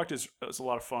 Overclocked is a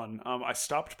lot of fun. I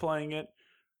stopped playing it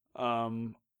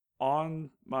on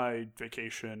my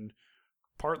vacation,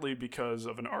 partly because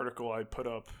of an article I put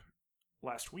up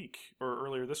last week, or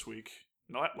earlier this week.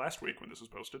 Not last week when this was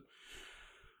posted.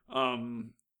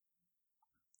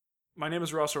 My name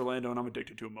is Ross Orlando, and I'm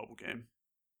addicted to a mobile game.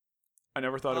 I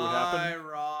never thought it would happen. Hi,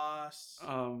 Ross.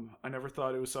 I never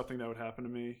thought it was something that would happen to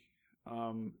me.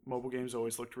 Mobile games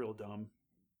always looked real dumb,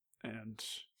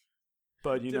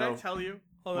 but you know. Did I tell you?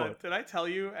 Hold on. Did I tell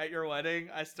you at your wedding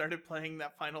I started playing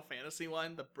that Final Fantasy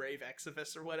one, the Brave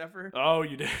Exvius or whatever? Oh,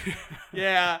 you did.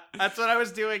 Yeah, that's what I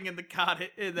was doing in the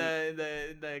cottage. In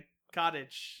the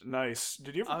cottage. Nice.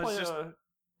 Did you ever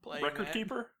play Record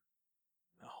Keeper?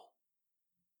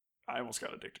 I almost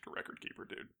got addicted to Record Keeper,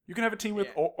 dude. You can have a team with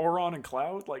Auron and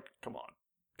Cloud. Like, come on.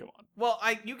 Well,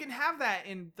 you can have that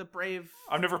in the Brave.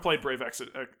 I've never played Brave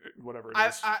whatever it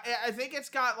is. I think it's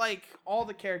got like all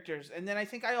the characters, and then I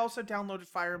think I also downloaded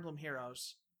Fire Emblem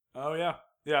Heroes. Oh yeah.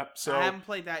 So I haven't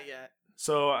played that yet.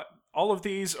 So all of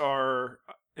these are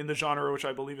in the genre which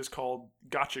I believe is called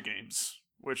gacha games,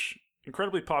 which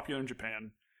incredibly popular in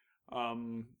Japan.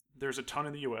 There's a ton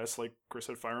in the US, like Chris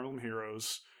said, Fire Emblem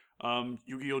Heroes.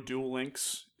 Yu-Gi-Oh! Duel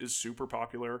Links is super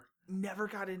popular. Never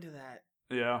got into that.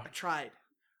 Yeah. I tried.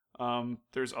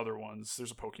 There's other ones.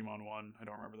 There's a Pokemon one. I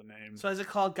don't remember the name. So is it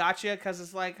called Gotcha? Because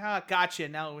it's like, gotcha.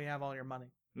 Now we have all your money.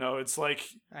 No, it's like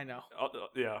I know.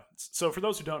 yeah. So for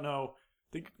those who don't know,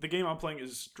 the game I'm playing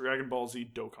is Dragon Ball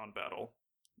Z Dokkan Battle,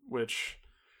 which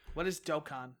What is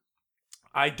Dokkan?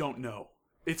 I don't know.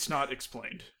 It's not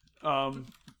explained. Dokkan.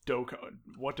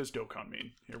 What does Dokkan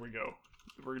mean? Here we go.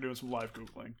 We're doing some live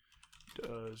googling.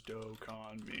 Does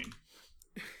Dokkan mean?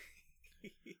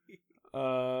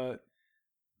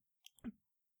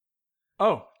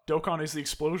 Oh, Dokkan is the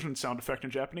explosion sound effect in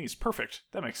Japanese. Perfect.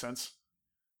 That makes sense.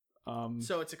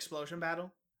 So it's Explosion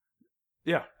Battle?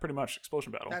 Yeah, pretty much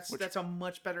Explosion Battle. That's a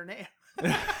much better name.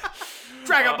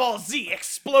 Dragon Ball Z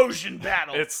Explosion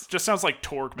Battle. It just sounds like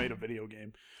Torg made a video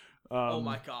game. Oh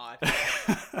my god.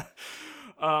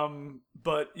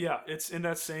 But yeah, it's in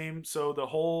that same. So the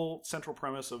whole central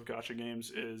premise of gacha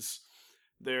games is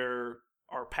there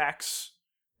are packs.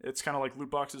 It's kind of like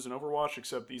loot boxes in Overwatch,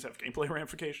 except these have gameplay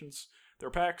ramifications. They're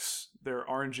packs, they're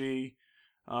RNG,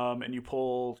 and you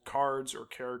pull cards or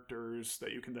characters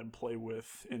that you can then play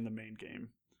with in the main game.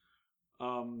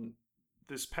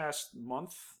 This past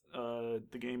month,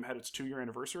 the game had its 2-year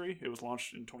anniversary. It was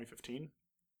launched in 2015.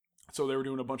 So they were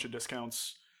doing a bunch of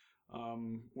discounts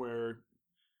where,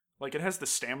 like, it has the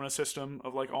stamina system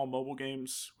of, like, all mobile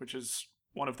games, which is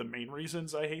one of the main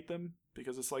reasons I hate them.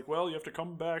 Because it's like, well, you have to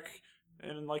come back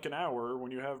in, like, an hour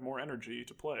when you have more energy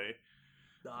to play.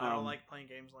 No, I don't like playing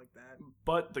games like that.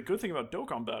 But the good thing about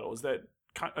Dokkan Battle is that,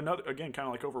 kind of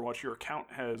like Overwatch, your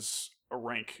account has a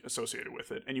rank associated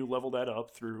with it, and you level that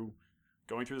up through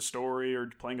going through the story or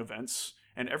playing events.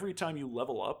 And every time you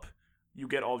level up, you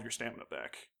get all of your stamina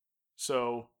back.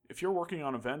 So if you're working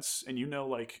on events and you know,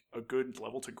 like, a good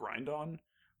level to grind on,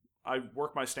 I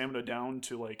work my stamina down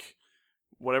to, like,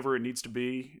 whatever it needs to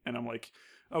be, and I'm like,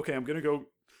 okay, I'm gonna go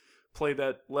play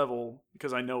that level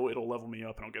because I know it'll level me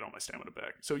up and I'll get all my stamina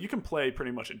back. So you can play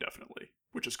pretty much indefinitely,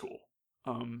 which is cool.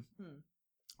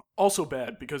 Also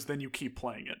bad because then you keep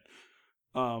playing it.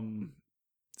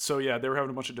 So yeah, they were having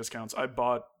a bunch of discounts. I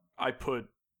put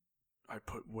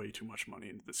way too much money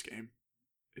into this game.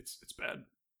 It's bad.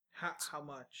 How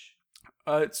much?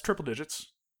 It's triple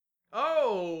digits.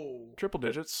 Oh. Triple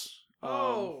digits.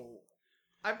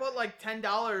 I put like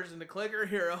 $10 into Clicker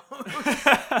Hero.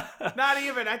 Not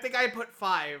even. I think I put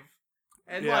 $5.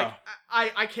 And like,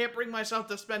 I can't bring myself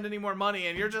to spend any more money.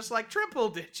 And you're just like, triple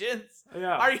digits.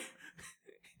 Yeah. Are you?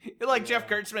 You're like Jeff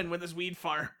Gertzman with his weed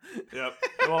farm. Yep.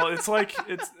 Well, it's like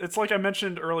I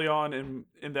mentioned early on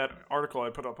in that article I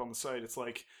put up on the site. It's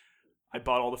like I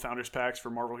bought all the Founders Packs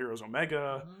for Marvel Heroes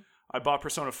Omega. Mm-hmm. I bought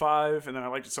Persona 5, and then I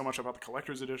liked it so much I bought the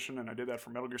Collector's Edition, and I did that for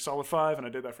Metal Gear Solid 5, and I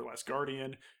did that for Last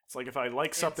Guardian. It's like if I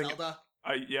like something... And Zelda.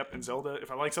 And Zelda.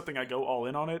 If I like something, I go all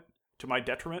in on it, to my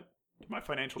detriment, to my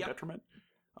financial detriment.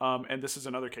 And this is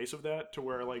another case of that, to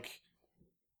where, like,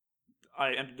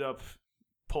 I ended up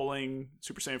pulling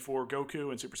Super Saiyan 4 Goku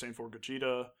and Super Saiyan 4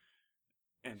 Gogeta,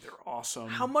 and they're awesome.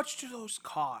 How much do those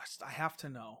cost? I have to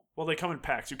know. Well, they come in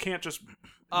packs. You can't just...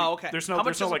 Oh, okay. There's no, How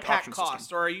much there's no, does like, a pack option cost?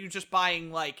 system. Or are you just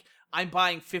buying, like... I'm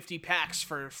buying 50 packs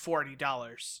for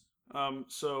 $40.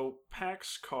 So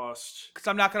packs cost... Because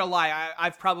I'm not going to lie,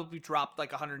 I've probably dropped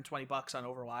like $120 on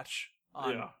Overwatch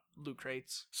on loot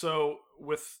crates. So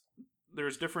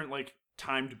there's different like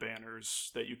timed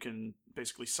banners that you can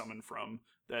basically summon from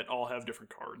that all have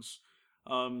different cards.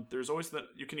 There's always that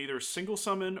you can either single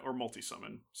summon or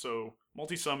multi-summon. So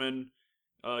multi-summon,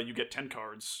 you get 10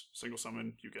 cards. Single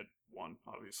summon, you get 1,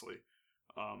 obviously.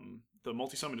 The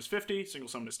multi-summon is 50, single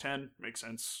summon is 10. Makes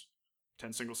sense.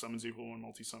 10 single summons equal 1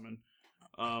 multi-summon.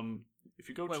 If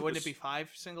you go to wouldn't it be 5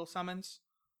 single summons?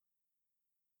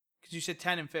 Because you said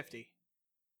 10 and 50.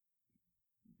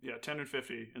 Yeah, 10 and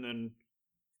 50, and then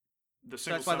the So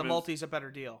single that's why the summons... multi's a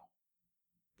better deal.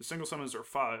 The single summons are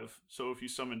 5, so if you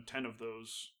summon 10 of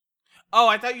those... Oh,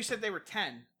 I thought you said they were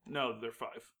 10. No, they're 5.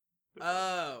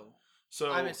 Oh.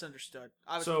 So I misunderstood.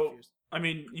 I was confused. I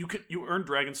mean, you earn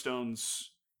Dragonstones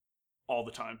all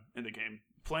the time in the game.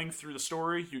 Playing through the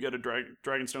story, you get a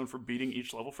Dragonstone for beating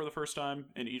each level for the first time,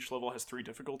 and each level has 3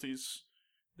 difficulties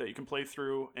that you can play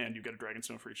through, and you get a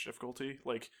Dragonstone for each difficulty.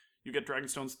 Like, you get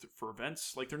Dragonstones for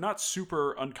events. Like, they're not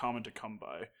super uncommon to come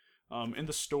by. In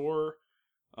the store,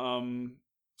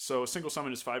 so a single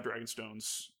summon is 5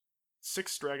 Dragonstones.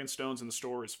 6 Dragonstones in the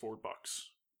store is $4.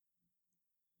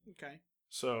 Okay.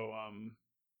 So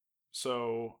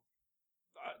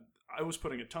I was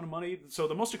putting a ton of money. So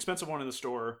the most expensive one in the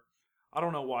store, I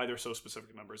don't know why they're so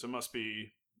specific numbers. It must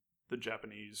be the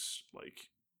Japanese, like,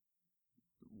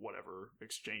 whatever,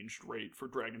 exchanged rate for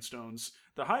Dragonstones.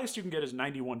 The highest you can get is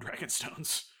 91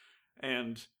 Dragonstones.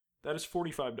 And that is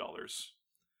 $45.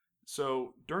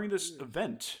 So during this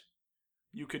event,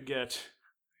 you could get.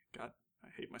 God, I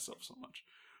hate myself so much.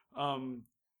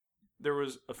 There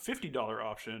was a $50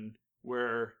 option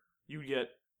where you get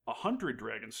 100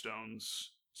 Dragon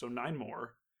Stones, so 9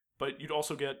 more, but you'd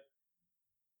also get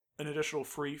an additional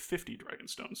free 50 Dragon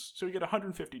Stones. So you get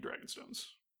 150 Dragon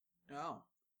Stones. Oh.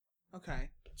 Okay.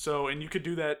 So, and you could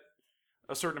do that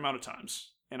a certain amount of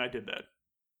times, and I did that.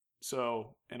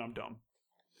 So, and I'm dumb.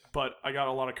 But I got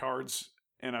a lot of cards,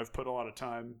 and I've put a lot of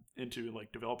time into,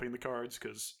 like, developing the cards,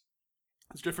 because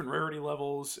there's different rarity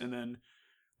levels, and then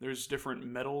there's different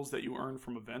medals that you earn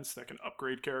from events that can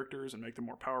upgrade characters and make them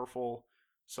more powerful.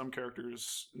 Some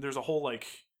characters, there's a whole, like,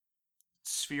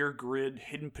 sphere grid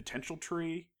hidden potential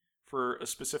tree for a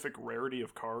specific rarity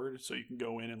of card, so you can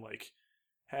go in and, like,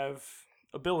 have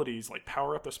abilities like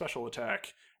power up a special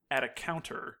attack, add a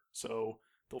counter, so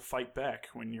they'll fight back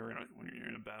when you're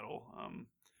in a battle.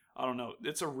 I don't know.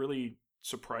 It's a really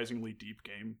surprisingly deep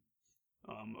game.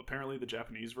 Apparently, the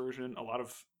Japanese version, a lot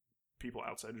of people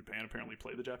outside Japan apparently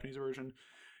play the Japanese version,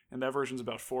 and that version's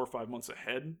about 4 or 5 months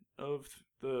ahead of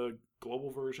the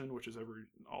global version, which is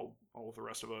all of the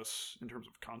rest of us in terms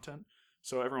of content.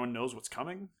 So everyone knows what's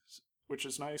coming, which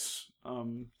is nice.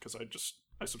 Because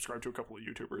I subscribe to a couple of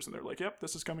YouTubers, and they're like, "Yep,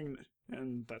 this is coming,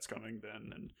 and that's coming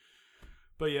then."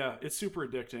 But yeah, it's super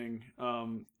addicting.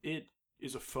 It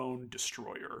is a phone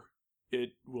destroyer.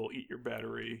 It will eat your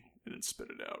battery and then spit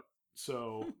it out.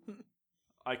 So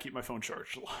I keep my phone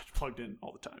charged a lot, plugged in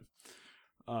all the time.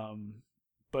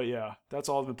 But yeah, that's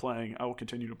all I've been playing. I will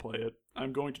continue to play it.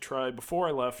 I'm going to try. Before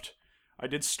I left, I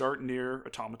did start Nier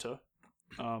Automata.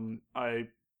 I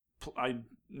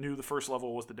knew the first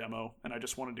level was the demo, and I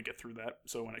just wanted to get through that,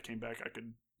 so when I came back, I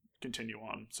could continue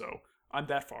on. So I'm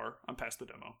that far. I'm past the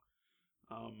demo.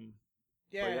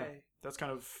 Yeah, that's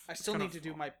kind of. I still need to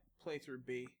do my playthrough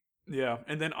B. Yeah,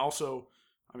 and then also,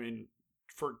 I mean,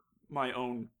 for my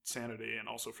own sanity and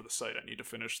also for the site, I need to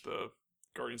finish the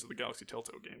Guardians of the Galaxy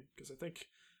Telltale game, because I think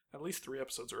at least 3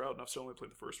 episodes are out, and I've still only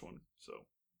played the first one. So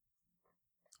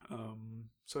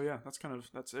yeah,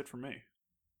 that's it for me.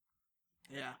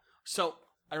 Yeah. So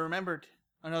I remembered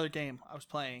another game I was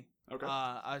playing. Okay.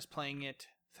 I was playing it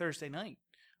Thursday night.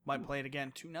 Might play it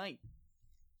again tonight.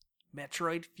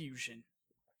 Metroid Fusion.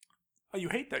 Oh, you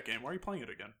hate that game. Why are you playing it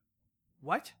again?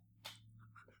 What?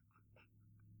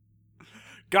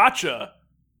 Gotcha.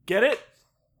 Get it?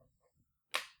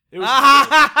 It was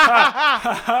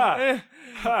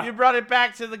You brought it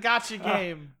back to the gotcha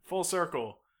game. Full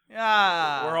circle.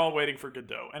 Yeah. We're all waiting for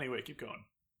Godot. Anyway, keep going.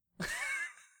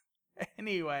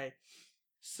 Anyway,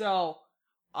 so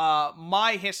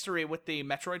my history with the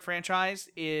Metroid franchise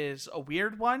is a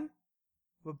weird one,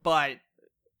 but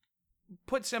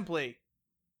put simply,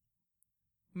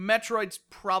 Metroid's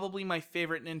probably my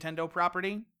favorite Nintendo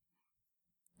property.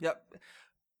 Yep.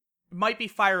 Might be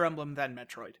Fire Emblem then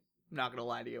Metroid. I'm not gonna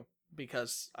lie to you,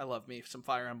 because I love me some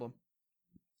Fire Emblem.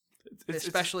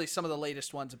 Especially some of the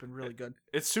latest ones have been really good.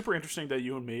 It's super interesting that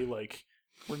you and me, like,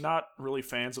 we're not really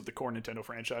fans of the core Nintendo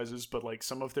franchises, but, like,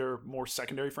 some of their more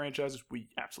secondary franchises we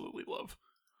absolutely love.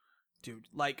 Dude,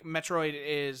 like, Metroid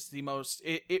is the most...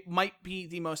 It might be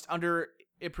the most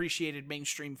underappreciated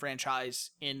mainstream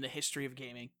franchise in the history of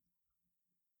gaming.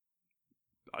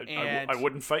 I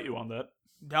wouldn't fight you on that.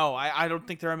 No, I don't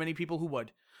think there are many people who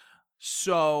would.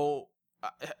 So...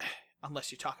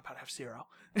 unless you talk about F-Zero.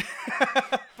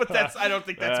 But I don't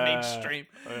think that's mainstream.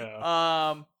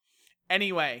 Yeah.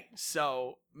 Anyway,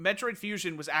 so Metroid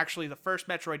Fusion was actually the first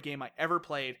Metroid game I ever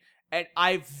played, and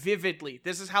I vividly,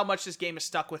 this is how much this game has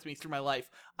stuck with me through my life,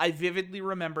 I vividly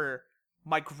remember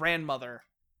my grandmother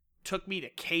took me to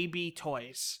KB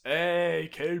Toys. Hey,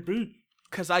 KB!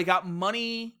 Because I got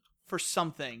money for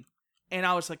something, and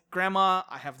I was like, Grandma,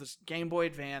 I have this Game Boy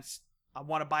Advance, I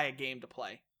want to buy a game to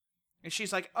play. And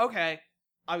she's like, okay,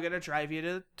 I'm going to drive you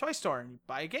to the toy store and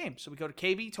buy a game. So we go to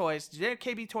KB Toys. Did they have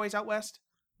KB Toys out west?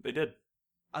 They did.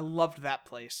 I loved that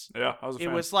place. Yeah, I was a fan.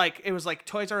 It was like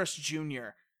Toys R Us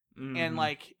Junior. Mm-hmm. And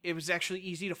like it was actually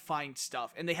easy to find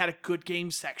stuff, and they had a good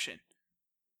game section.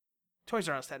 Toys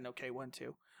R Us had an okay one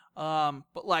too.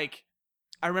 But like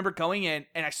I remember going in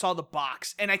and I saw the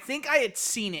box, and I think I had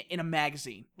seen it in a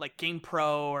magazine, like Game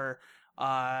Pro or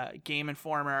Game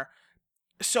Informer.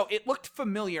 So it looked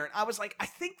familiar, and I was like, I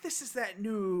think this is that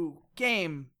new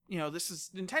game. You know, this is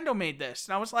Nintendo made this.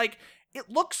 And I was like, it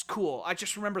looks cool. I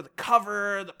just remember the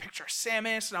cover, the picture of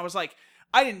Samus, and I was like,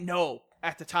 I didn't know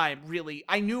at the time, really.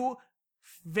 I knew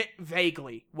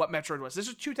vaguely what Metroid was. This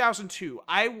was 2002.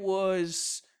 I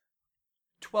was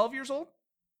 12 years old.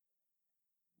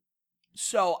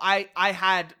 So I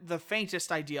had the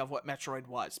faintest idea of what Metroid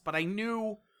was, but I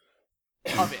knew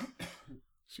of it.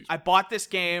 Excuse I bought this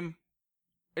game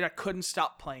and I couldn't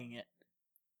stop playing it.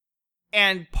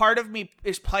 And part of me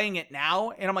is playing it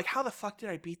now, and I'm like, how the fuck did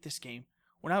I beat this game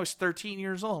when I was 13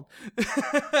 years old?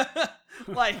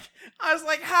 Like, I was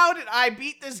like, how did I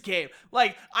beat this game?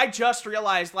 Like, I just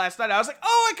realized last night, I was like,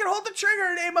 oh, I can hold the trigger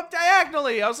and aim up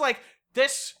diagonally. I was like,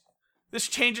 this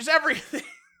changes everything.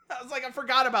 I was like, I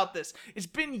forgot about this. It's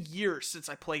been years since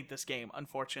I played this game,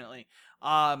 unfortunately.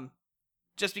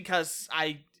 Just because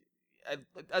I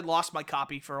lost my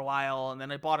copy for a while, and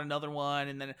then I bought another one,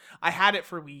 and then I had it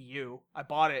for Wii U. I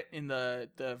bought it in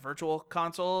the virtual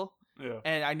console,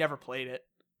 and I never played it.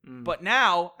 But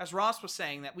now, as Ross was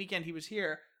saying, that weekend he was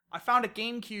here, I found a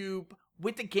GameCube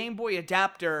with the Game Boy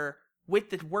adapter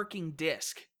with the working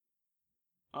disc.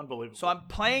 Unbelievable. So I'm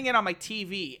playing it on my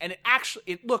TV, and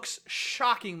it looks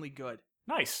shockingly good.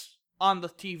 Nice. On the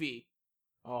TV.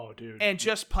 Oh, dude. And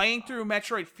just playing through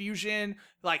Metroid Fusion,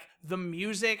 like, the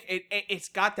music, it's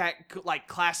got that, like,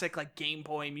 classic, like, Game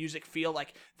Boy music feel.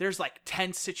 Like, there's, like,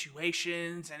 tense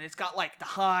situations, and it's got, like, the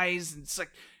highs, and it's,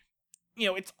 like, you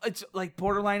know, it's like,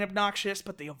 borderline obnoxious,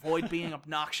 but they avoid being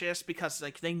obnoxious because,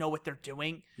 like, they know what they're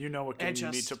doing. You know what game you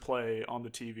need to play on the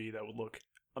TV that would look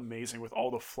amazing with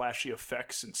all the flashy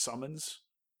effects and summons?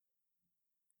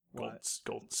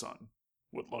 Golden Sun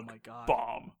would look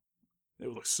bomb. It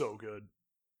would look so good.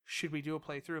 Should we do a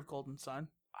playthrough of Golden Sun?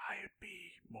 I'd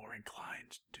be more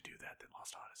inclined to do that than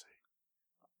Lost Odyssey.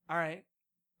 All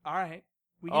right.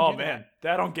 We can do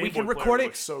that on Game Boy Player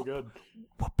looks so good.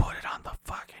 We'll put it on the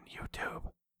fucking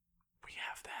YouTube. We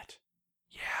have that.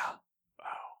 Yeah.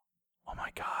 Oh my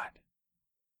god.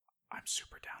 I'm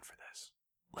super down for this.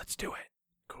 Let's do it.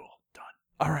 Cool. Done.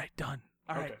 All right. Done.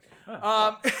 All right.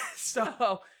 Okay.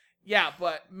 So yeah,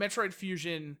 but Metroid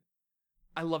Fusion,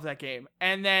 I love that game.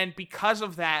 And then because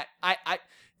of that,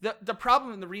 the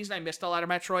problem and the reason I missed a lot of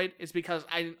Metroid is because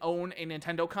I didn't own a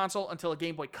Nintendo console until a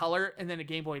Game Boy Color and then a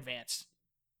Game Boy Advance.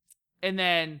 And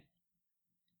then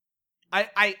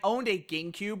I owned a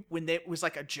GameCube when it was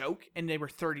like a joke and they were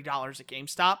 $30 at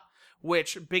GameStop,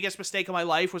 which biggest mistake of my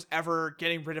life was ever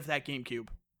getting rid of that GameCube.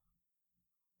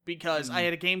 Because I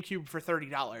had a GameCube for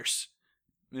 $30.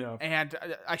 Yeah. And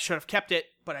I should have kept it,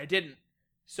 but I didn't.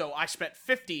 So I spent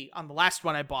 $50 on the last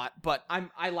one I bought, but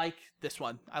I like this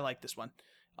one.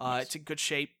 Nice. It's in good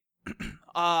shape.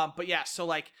 But yeah, so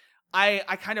like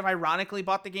I kind of ironically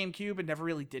bought the GameCube and never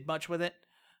really did much with it.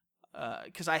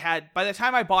 Because by the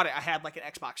time I bought it, I had like an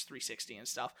Xbox 360 and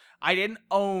stuff. I didn't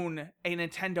own a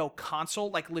Nintendo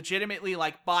console, like legitimately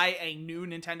like buy a new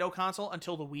Nintendo console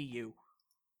until the Wii U.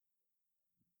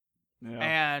 Yeah.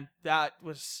 And that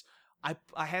was,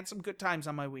 I had some good times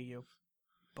on my Wii U.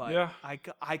 But yeah.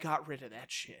 I got rid of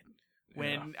that shit.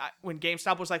 When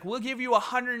GameStop was like, we'll give you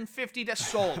 $150 to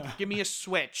sold. Give me a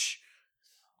Switch.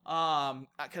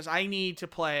 Because I need to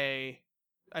play,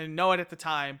 I didn't know it at the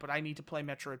time, but I need to play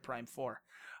Metroid Prime 4.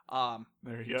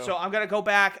 There you go. So I'm going to go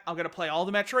back. I'm going to play all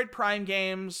the Metroid Prime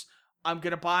games. I'm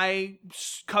going to buy,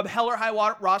 come hell or high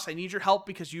water, Ross, I need your help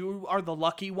because you are the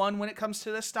lucky one when it comes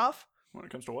to this stuff. When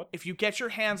it comes to what? If you get your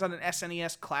hands on an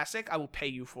SNES Classic, I will pay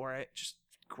you for it. Just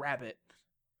grab it.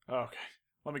 Oh, okay.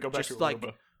 Let me go back to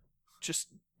Aruba.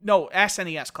 No,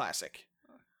 SNES Classic.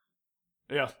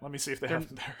 Yeah, let me see if they have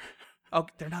them there. Oh,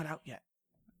 they're not out yet.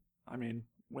 I mean,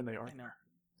 when they are.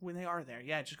 When they are there.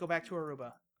 Yeah, just go back to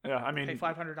Aruba. Yeah, I mean, pay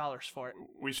 $500 for it.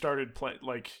 We started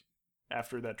like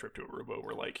after that trip to Aruba,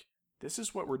 we're like, this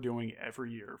is what we're doing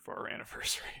every year for our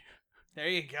anniversary. There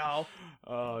you go.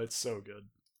 Oh, it's so good.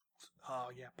 Oh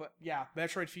yeah, but yeah,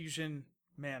 Metroid Fusion,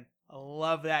 man, I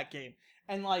love that game.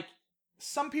 And like,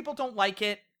 some people don't like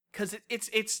it because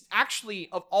it's actually,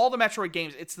 of all the Metroid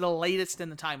games, it's the latest in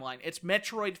the timeline. It's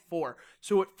Metroid 4,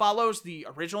 so it follows the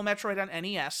original Metroid on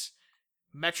NES,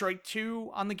 Metroid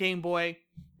 2 on the Game Boy,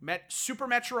 Super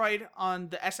Metroid on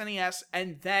the SNES,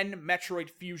 and then Metroid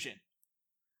Fusion,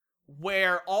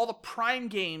 where all the Prime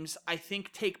games, I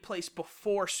think, take place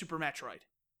before Super Metroid.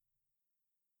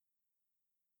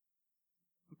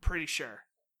 I'm pretty sure.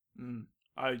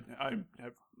 I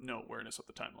have no awareness of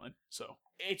the timeline, so.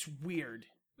 It's weird.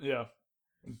 Yeah.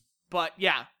 But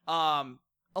yeah,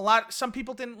 some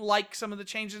people didn't like some of the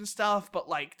changes and stuff, but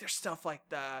like, there's stuff like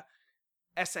the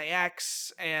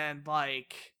SAX and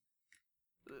like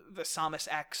the Samus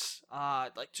X,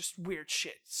 like just weird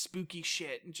shit, spooky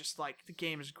shit, and just like the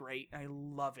game is great. I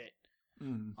love it.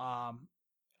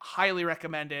 Highly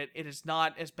recommend it. It is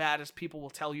not as bad as people will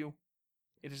tell you.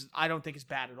 It is. I don't think it's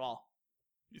bad at all.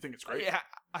 You think it's great? Yeah,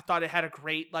 I thought it had a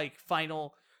great like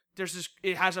final.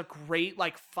 It has a great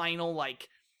like final like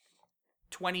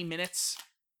 20 minutes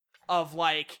of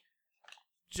like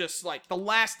Just like the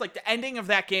last, like the ending of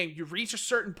that game, you reach a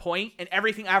certain point, and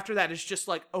everything after that is just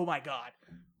like, oh my god,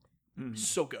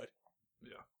 so good.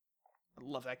 Yeah, I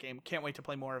love that game. Can't wait to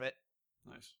play more of it.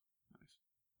 nice.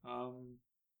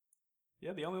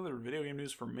 Yeah, the only other video game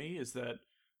news for me is that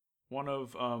one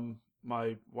of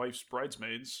my wife's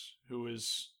bridesmaids, who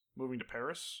is moving to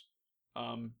Paris,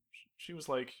 she was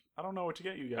like, I don't know what to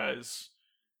get you guys.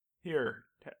 Here,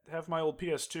 have my old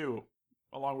PS2,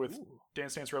 along with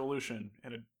Dance Dance Revolution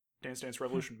and a Dance Dance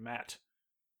Revolution mat.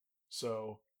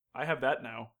 So I have that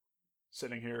now,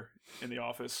 sitting here in the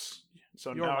office.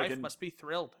 So Your now wife I can, must be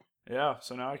thrilled. yeah.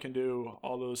 So now I can do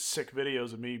all those sick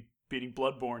videos of me beating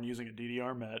Bloodborne using a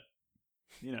DDR mat.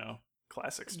 You know,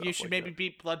 classic stuff. You should like maybe that.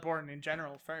 beat Bloodborne in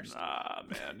general first. Nah,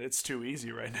 man, it's too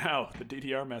easy right now. The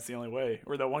DDR mat's the only way.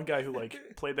 Or that one guy who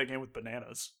like played that game with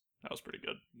bananas. That was pretty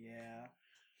good. Yeah.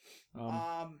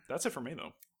 That's it for me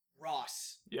though.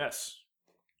 Ross, Yes,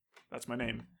 that's my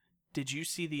name. did you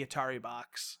see the Atari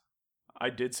box? I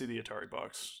did see the Atari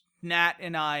box. Nat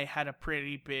and I had a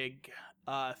pretty big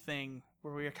thing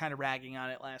where we were kind of ragging on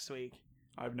it last week.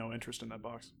 I have no interest in that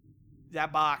box.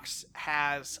 That box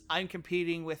has I'm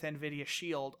competing with NVIDIA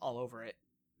Shield all over it.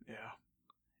 Yeah.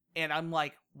 And I'm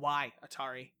like, why,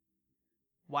 Atari?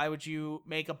 Why would you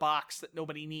make a box that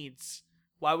nobody needs?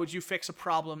 Why would you fix a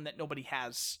problem that nobody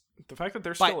has The fact that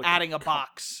they're by still adding a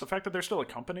box? The fact that they're still a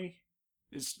company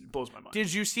blows my mind.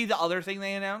 Did you see the other thing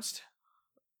they announced?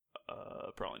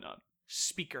 Probably not.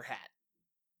 Speaker hat.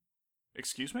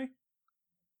 Excuse me?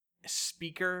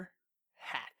 Speaker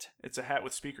hat. It's a hat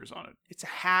with speakers on it. It's a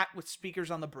hat with speakers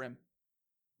on the brim.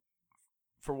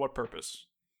 For what purpose?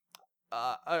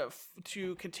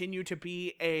 To continue to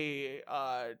be a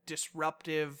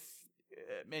disruptive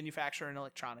manufacturer in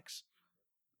electronics.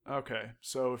 Okay,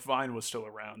 so if Vine was still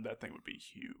around, that thing would be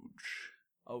huge.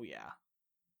 Oh yeah.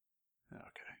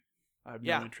 Okay. I have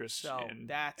Yeah, no interest so in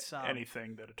that's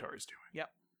anything that Atari's doing. Yep.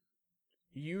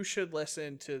 You should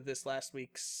listen to this last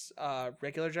week's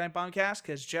regular Giant Bombcast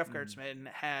because Jeff Gertzman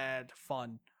had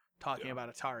fun talking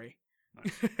about Atari.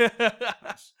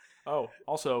 Nice. Oh,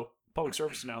 also, public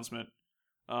service announcement.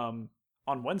 On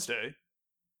Wednesday,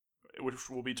 which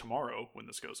will be tomorrow when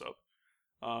this goes up,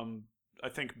 I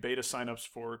think beta signups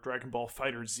for Dragon Ball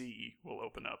Fighter Z will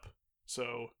open up.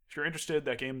 So if you're interested,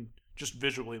 that game just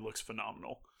visually looks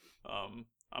phenomenal.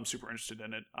 I'm super interested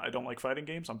in it. I don't like fighting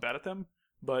games. I'm bad at them.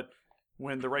 But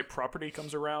when the right property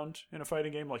comes around in a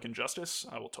fighting game like Injustice,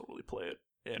 I will totally play it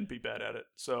and be bad at it.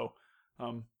 So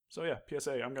yeah,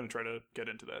 PSA, I'm going to try to get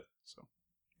into that. So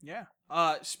Yeah.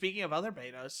 Speaking of other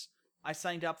betas, I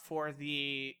signed up for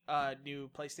the new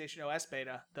PlayStation OS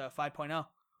beta, the 5.0.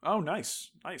 Oh,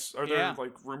 nice. Are there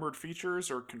like rumored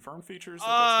features or confirmed features?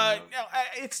 No,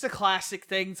 it's the classic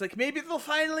things. Like maybe they'll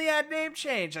finally add name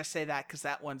change. I say that because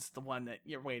that one's the one that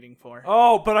you're waiting for.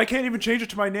 Oh, but I can't even change it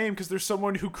to my name because there's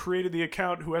someone who created the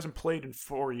account who hasn't played in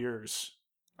 4 years.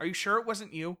 Are you sure it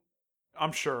wasn't you?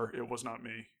 I'm sure it was not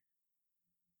me.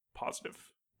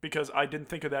 Positive. Because I didn't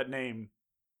think of that name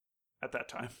at that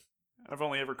time. I've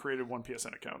only ever created one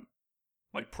PSN account.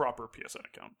 Like, proper PSN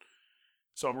account.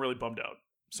 So I'm really bummed out.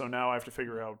 So now I have to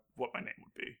figure out what my name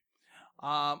would be.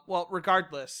 Well,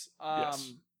 regardless,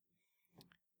 Yes.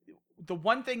 the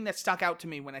one thing that stuck out to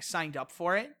me when I signed up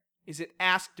for it is it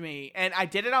asked me, and I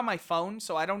did it on my phone,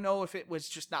 so I don't know if it was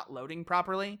just not loading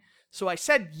properly. So I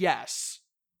said yes.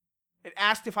 It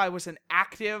asked if I was an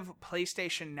active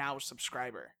PlayStation Now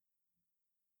subscriber.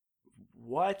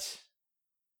 What?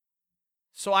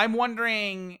 So I'm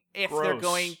wondering if they're Gross.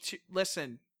 going to...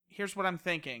 Listen, here's what I'm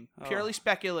thinking. Purely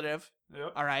speculative.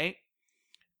 Yep. All right.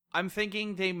 I'm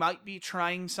thinking they might be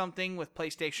trying something with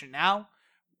PlayStation Now,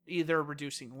 either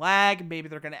reducing lag. Maybe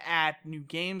they're going to add new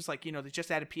games. Like, they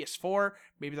just added PS4.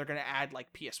 Maybe they're going to add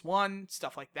like PS1,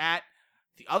 stuff like that.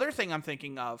 The other thing I'm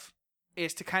thinking of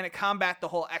is to kind of combat the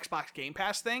whole Xbox Game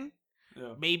Pass thing.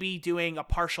 Yeah. Maybe doing a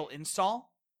partial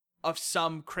install of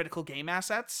some critical game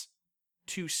assets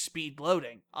to speed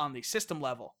loading on the system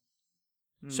level.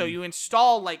 So you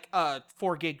install like a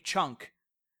 4 gig chunk,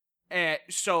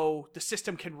 so the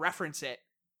system can reference it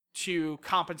to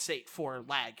compensate for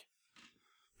lag.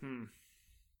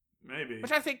 Maybe.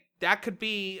 Which I think that could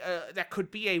be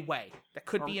a way. That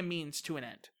could be a means to an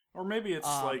end. Or maybe it's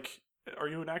like, are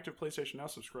you an active PlayStation Now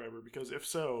subscriber? Because if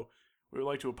so, we would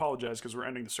like to apologize because we're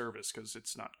ending the service because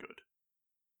it's not good.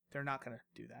 They're not going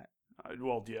to do that.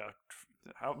 Well, yeah.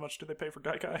 How much do they pay for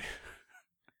Gaikai?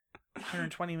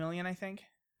 120 million, I think.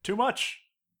 Too much.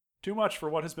 Too much for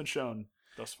what has been shown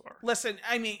thus far. Listen,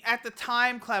 I mean, at the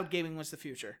time, cloud gaming was the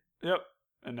future. Yep.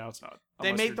 And now it's not. They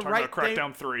Unless made you're the talking right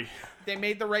about Crackdown 3. They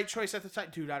made the right choice at the time.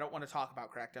 Dude, I don't want to talk about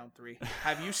Crackdown 3.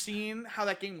 Have you seen how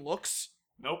that game looks?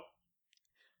 Nope.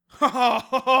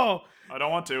 Oh, I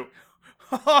don't want to.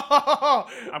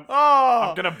 I'm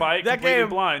I'm gonna buy it that completely game-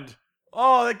 blind.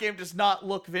 Oh, that game does not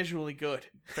look visually good.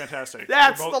 Fantastic.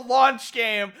 That's They're the both- launch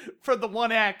game for the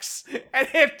One X, and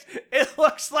it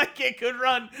looks like it could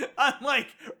run on like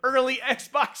early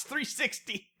Xbox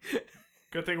 360.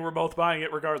 Good thing we're both buying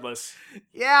it regardless.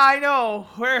 Yeah, I know.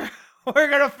 We're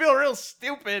gonna feel real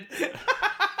stupid.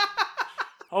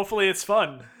 Hopefully it's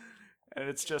fun. And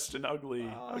it's just an ugly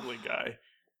guy.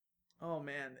 Oh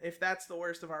man, if that's the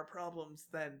worst of our problems,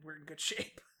 then we're in good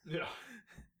shape. Yeah.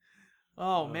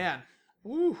 Oh man.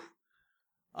 Woo.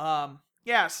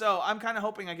 Yeah, so I'm kind of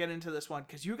hoping I get into this one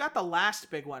because you got the last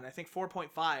big one, I think 4.5,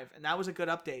 and that was a good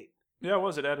update. Yeah, it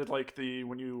was. It added like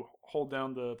when you hold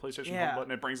down the PlayStation Yeah. home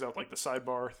button, it brings out like the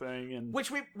sidebar thing and Which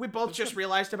we both just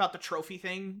realized about the trophy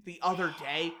thing the other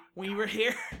day when you were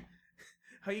here.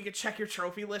 How you could check your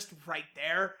trophy list right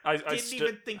there. I Didn't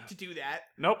even think to do that.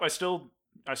 Nope, I still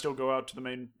go out to the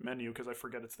main menu because I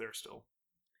forget it's there still.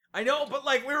 I know, but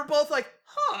like we were both like,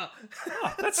 huh.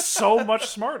 That's so much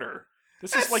smarter.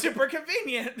 This That's is like super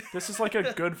convenient. this is like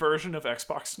a good version of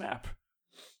Xbox Snap.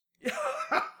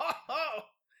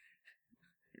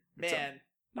 Man.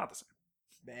 Not the same.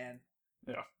 Man.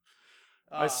 Yeah.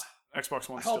 Uh, Xbox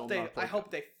One's I still hope they not. I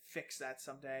hope they fix that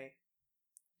someday.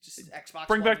 Just Xbox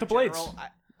Bring One back in the blades. general.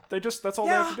 That's all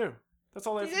they have to do. That's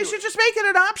all they have to They do. should just make it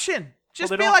an option. Just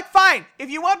they be don't- like, fine, if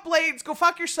you want blades, go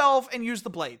fuck yourself and use the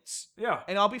blades. Yeah.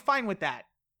 And I'll be fine with that.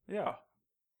 Yeah.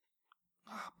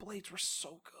 Blades were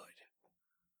so good.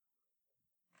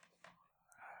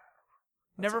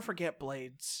 Never forget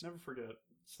Blades. Never forget.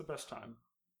 It's the best time.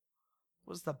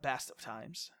 Was the best of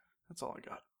times. That's all I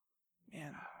got.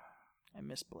 Man, I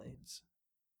miss Blades.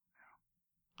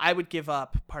 I would give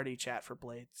up Party Chat for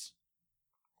Blades.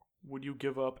 Would you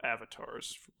give up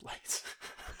avatars for Blades?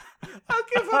 I'll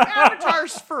give up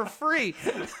avatars for free.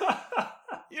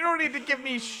 You don't need to give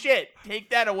me shit. Take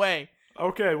that away.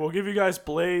 Okay, we'll give you guys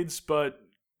Blades, but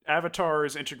Avatar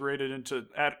is integrated into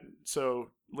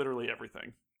so literally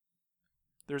everything.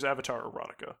 There's Avatar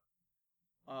erotica.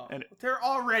 Oh, And there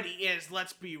already is.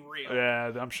 Let's be real.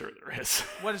 Yeah, I'm sure there is.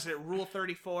 What is it? Rule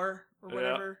 34 or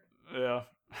whatever. Yeah.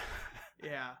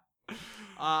 Yeah.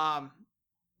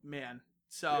 Man.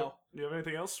 So Yep. Do you have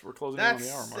anything else? We're closing in on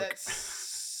the hour mark.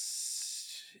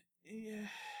 Yeah.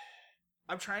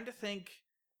 I'm trying to think.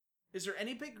 Is there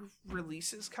any big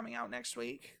releases coming out next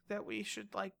week that we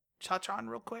should like touch on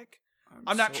real quick?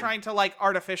 I'm not trying to like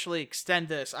artificially extend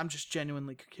this. I'm just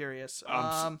genuinely curious.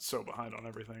 I'm so behind on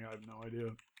everything. I have no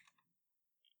idea.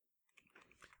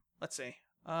 Let's see.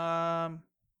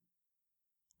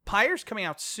 Pyre's coming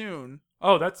out soon.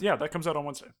 Oh, that comes out on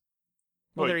Wednesday.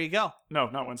 Well, Wait. there you go. No,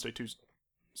 not Wednesday. Tuesday.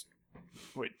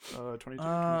 Wait, 22,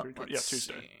 23, 20. Yeah, Let's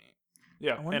Tuesday. see.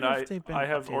 Yeah, I wonder and if they've been I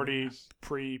have updating already this.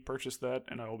 pre-purchased that,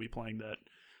 and I will be playing that.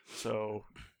 So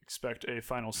expect a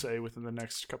final say within the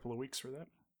next couple of weeks for that.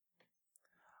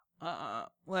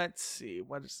 Let's see.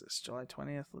 What is this? July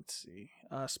 20th. Let's see.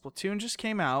 Splatoon just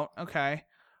came out. Okay.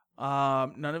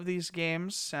 None of these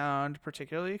games sound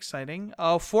particularly exciting.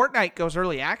 Oh, Fortnite goes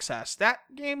early access. That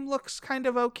game looks kind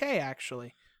of okay,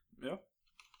 actually. Yeah.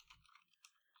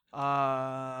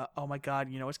 Oh my god,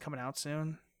 you know what's coming out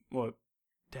soon? What?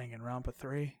 Danganronpa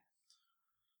 3.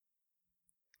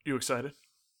 You excited?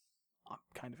 I'm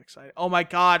kind of excited. Oh my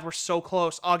god, we're so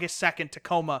close. August 2nd,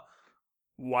 Tacoma.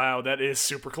 Wow, that is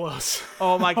super close.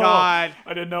 Oh my god.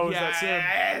 I didn't know it was that soon.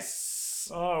 Yes.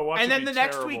 Oh, watch And it then be the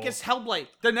next terrible. week is Hellblade.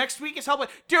 The next week is Hellblade.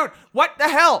 Dude, what the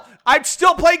hell? I'm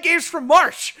still playing games from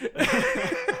March.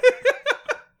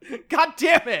 God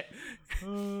damn it.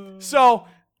 So,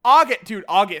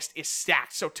 August is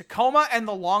stacked. So, Tacoma and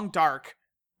The Long Dark,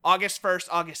 August 1st,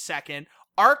 August 2nd.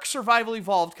 Ark Survival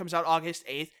Evolved comes out August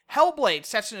 8th. Hellblade,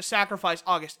 Seasons of Sacrifice,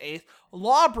 August 8th.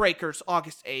 Lawbreakers,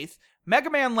 August 8th. Mega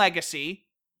Man Legacy.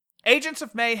 Agents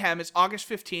of Mayhem is August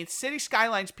 15th. City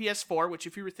Skylines PS4, which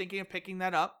if you were thinking of picking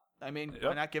that up, I mean,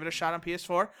 why not give it a shot on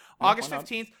PS4? August why not?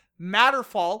 15th.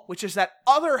 Matterfall, which is that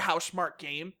other Housemarque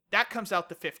game, that comes out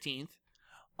the 15th.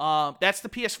 That's the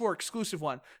PS4 exclusive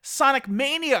one. Sonic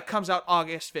Mania comes out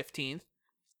August 15th.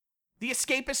 The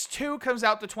Escapist 2 comes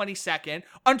out the 22nd.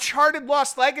 Uncharted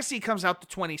Lost Legacy comes out the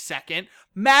 22nd.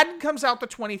 Madden comes out the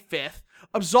 25th.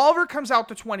 Absolver comes out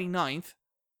the 29th.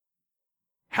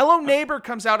 Hello Neighbor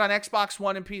comes out on Xbox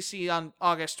One and PC on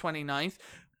August 29th.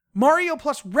 Mario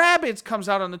plus Rabbids comes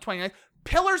out on the 29th.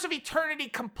 Pillars of Eternity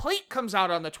Complete comes out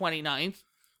on the 29th.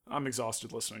 I'm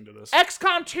exhausted listening to this.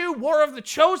 XCOM 2 War of the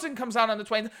Chosen comes out on the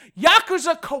 20th.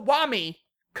 Yakuza Kiwami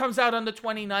comes out on the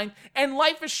 29th, and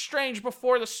Life is Strange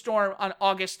Before the Storm on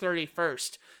August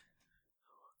 31st.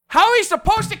 How are we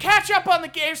supposed to catch up on the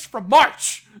games from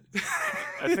March?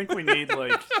 I think we need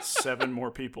like 7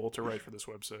 more people to write for this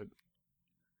website.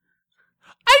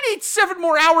 I need 7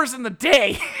 more hours in the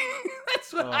day.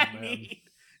 That's what I man. need.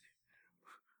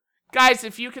 Guys,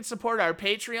 if you can support our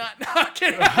Patreon. No, I'm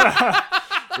kidding.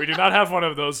 We do not have one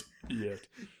of those yet.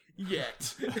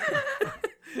 Yet.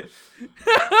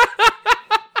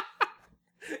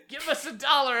 Give us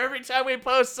 $1 every time we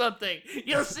post something.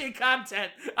 You'll see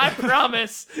content. I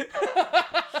promise.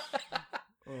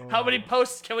 How many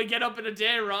posts can we get up in a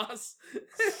day, Ross?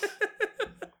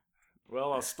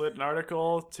 Well, I'll split an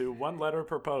article to 1 letter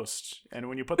per post. And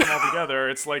when you put them all together,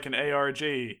 it's like an ARG.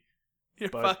 You're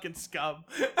fucking scum.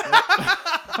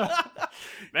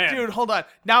 Man. Dude, hold on.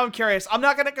 Now I'm curious. I'm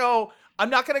not gonna go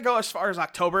as far as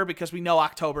October because we know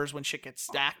October is when shit gets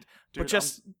stacked. Dude, but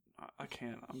just I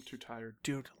can't. I'm too tired.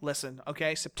 dude, listen,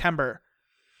 okay? September.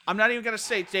 I'm not even gonna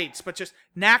say dates, but just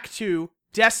Knack 2,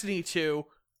 Destiny 2,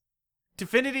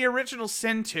 Divinity Original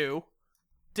Sin 2,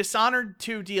 Dishonored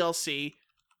 2 DLC,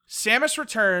 Samus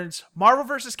Returns, Marvel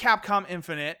vs. Capcom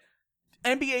Infinite,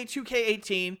 NBA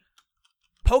 2K18,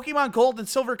 Pokemon Gold and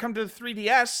Silver come to the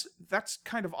 3DS. That's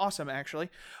kind of awesome, actually.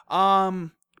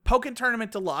 Pokken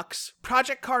Tournament Deluxe,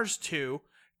 Project Cars 2,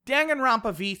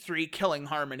 Danganronpa V3 Killing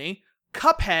Harmony,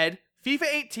 Cuphead, FIFA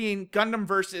 18, Gundam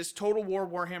vs. Total War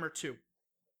Warhammer 2.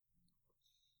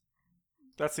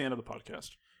 That's the end of the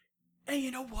podcast. And you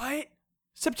know what?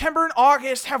 September and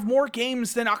August have more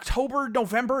games than October,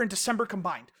 November, and December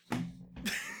combined.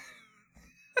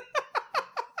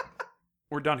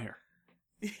 We're done here.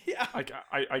 Yeah.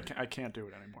 I can't do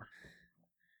it anymore.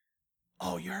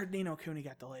 Oh, you heard Ni no Kuni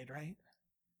got delayed, right?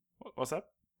 What's that?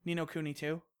 Ni no Kuni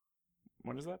 2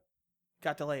 When is that?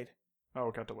 got delayed. Oh,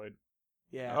 it got delayed.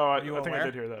 Yeah. Oh, I Were you think I aware?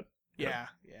 did hear that. Yeah.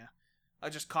 I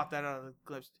just caught that out of the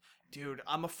clips. Dude,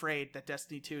 I'm afraid that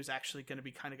Destiny 2 is actually going to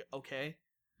be kind of okay.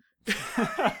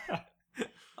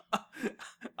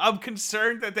 I'm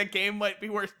concerned that that game might be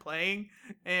worth playing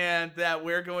and that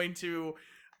we're going to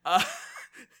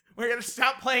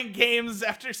stop playing games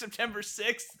after September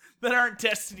 6th that aren't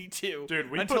Destiny 2.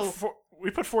 Dude, we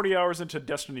put 40 hours into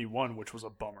Destiny 1, which was a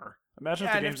bummer. Imagine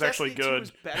if the game's actually Destiny 2 good.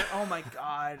 is better. Oh my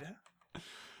god.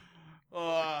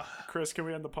 Chris, can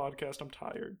we end the podcast? I'm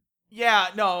tired. Yeah,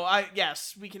 no,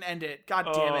 yes, we can end it. God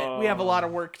damn it. We have a lot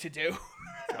of work to do.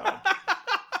 God.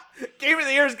 Game of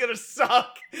the Year is gonna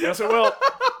suck. Yes, it will.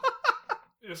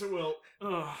 Yes, it will.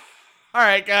 Ugh.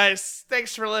 Alright, guys.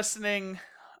 Thanks for listening.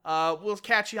 We'll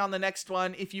catch you on the next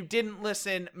one. If you didn't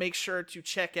listen, make sure to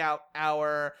check out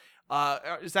our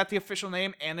is that the official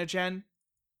name? Anagen?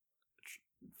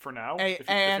 For now?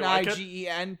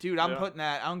 Anigen. Dude, I'm Yeah. putting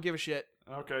that. I don't give a shit.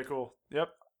 Okay, cool. Yep.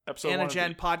 Episode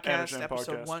Anagen 1. Podcast, Anagen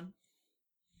episode Podcast. 1.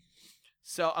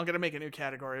 So I'm gonna make a new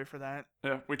category for that.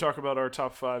 Yeah, we talk about our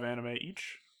top 5 anime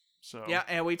each. So Yeah,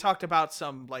 and we talked about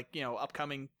some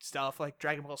upcoming stuff like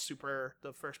Dragon Ball Super,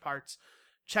 the first parts.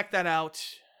 Check that out.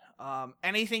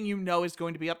 Anything you know is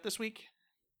going to be up this week?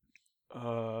 I'm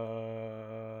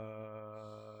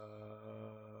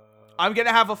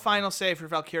gonna have a final say for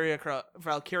Valkyria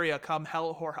come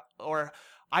hell or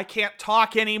I can't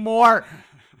talk anymore.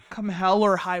 Come hell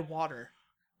or high water.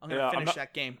 I'm gonna finish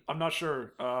that game. I'm not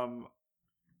sure.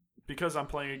 Because I'm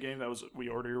playing a game that we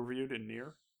already reviewed in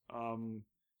Nier.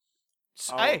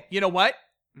 Hey, you know what?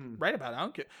 Write about it. I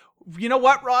don't care. You know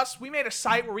what, Ross? We made a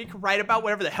site where we can write about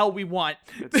whatever the hell we want.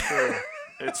 It's true.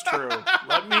 It's true.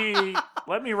 Let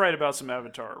me write about some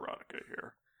Avatar erotica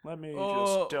here. Let me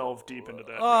just delve deep into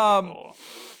that.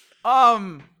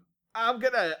 I'm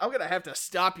gonna have to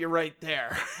stop you right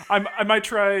there. I might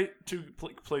try to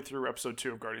play through episode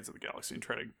 2 of Guardians of the Galaxy and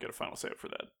try to get a final say for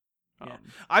that. Yeah.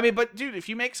 I mean, but dude, if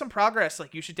you make some progress,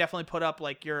 like you should definitely put up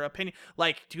like your opinion,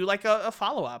 like do like a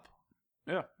follow up.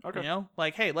 Yeah. Okay. You know,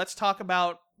 like hey, let's talk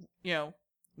about Nier.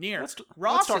 Let's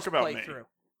Ross's talk about me. playthrough.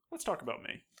 Let's talk about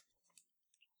me.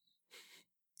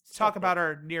 Let's talk about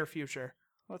our near future.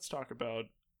 Let's talk about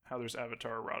how there's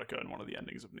Avatar erotica in one of the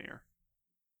endings of Nier.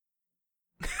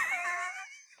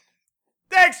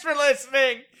 Thanks for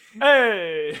listening.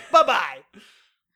 Hey. Bye bye.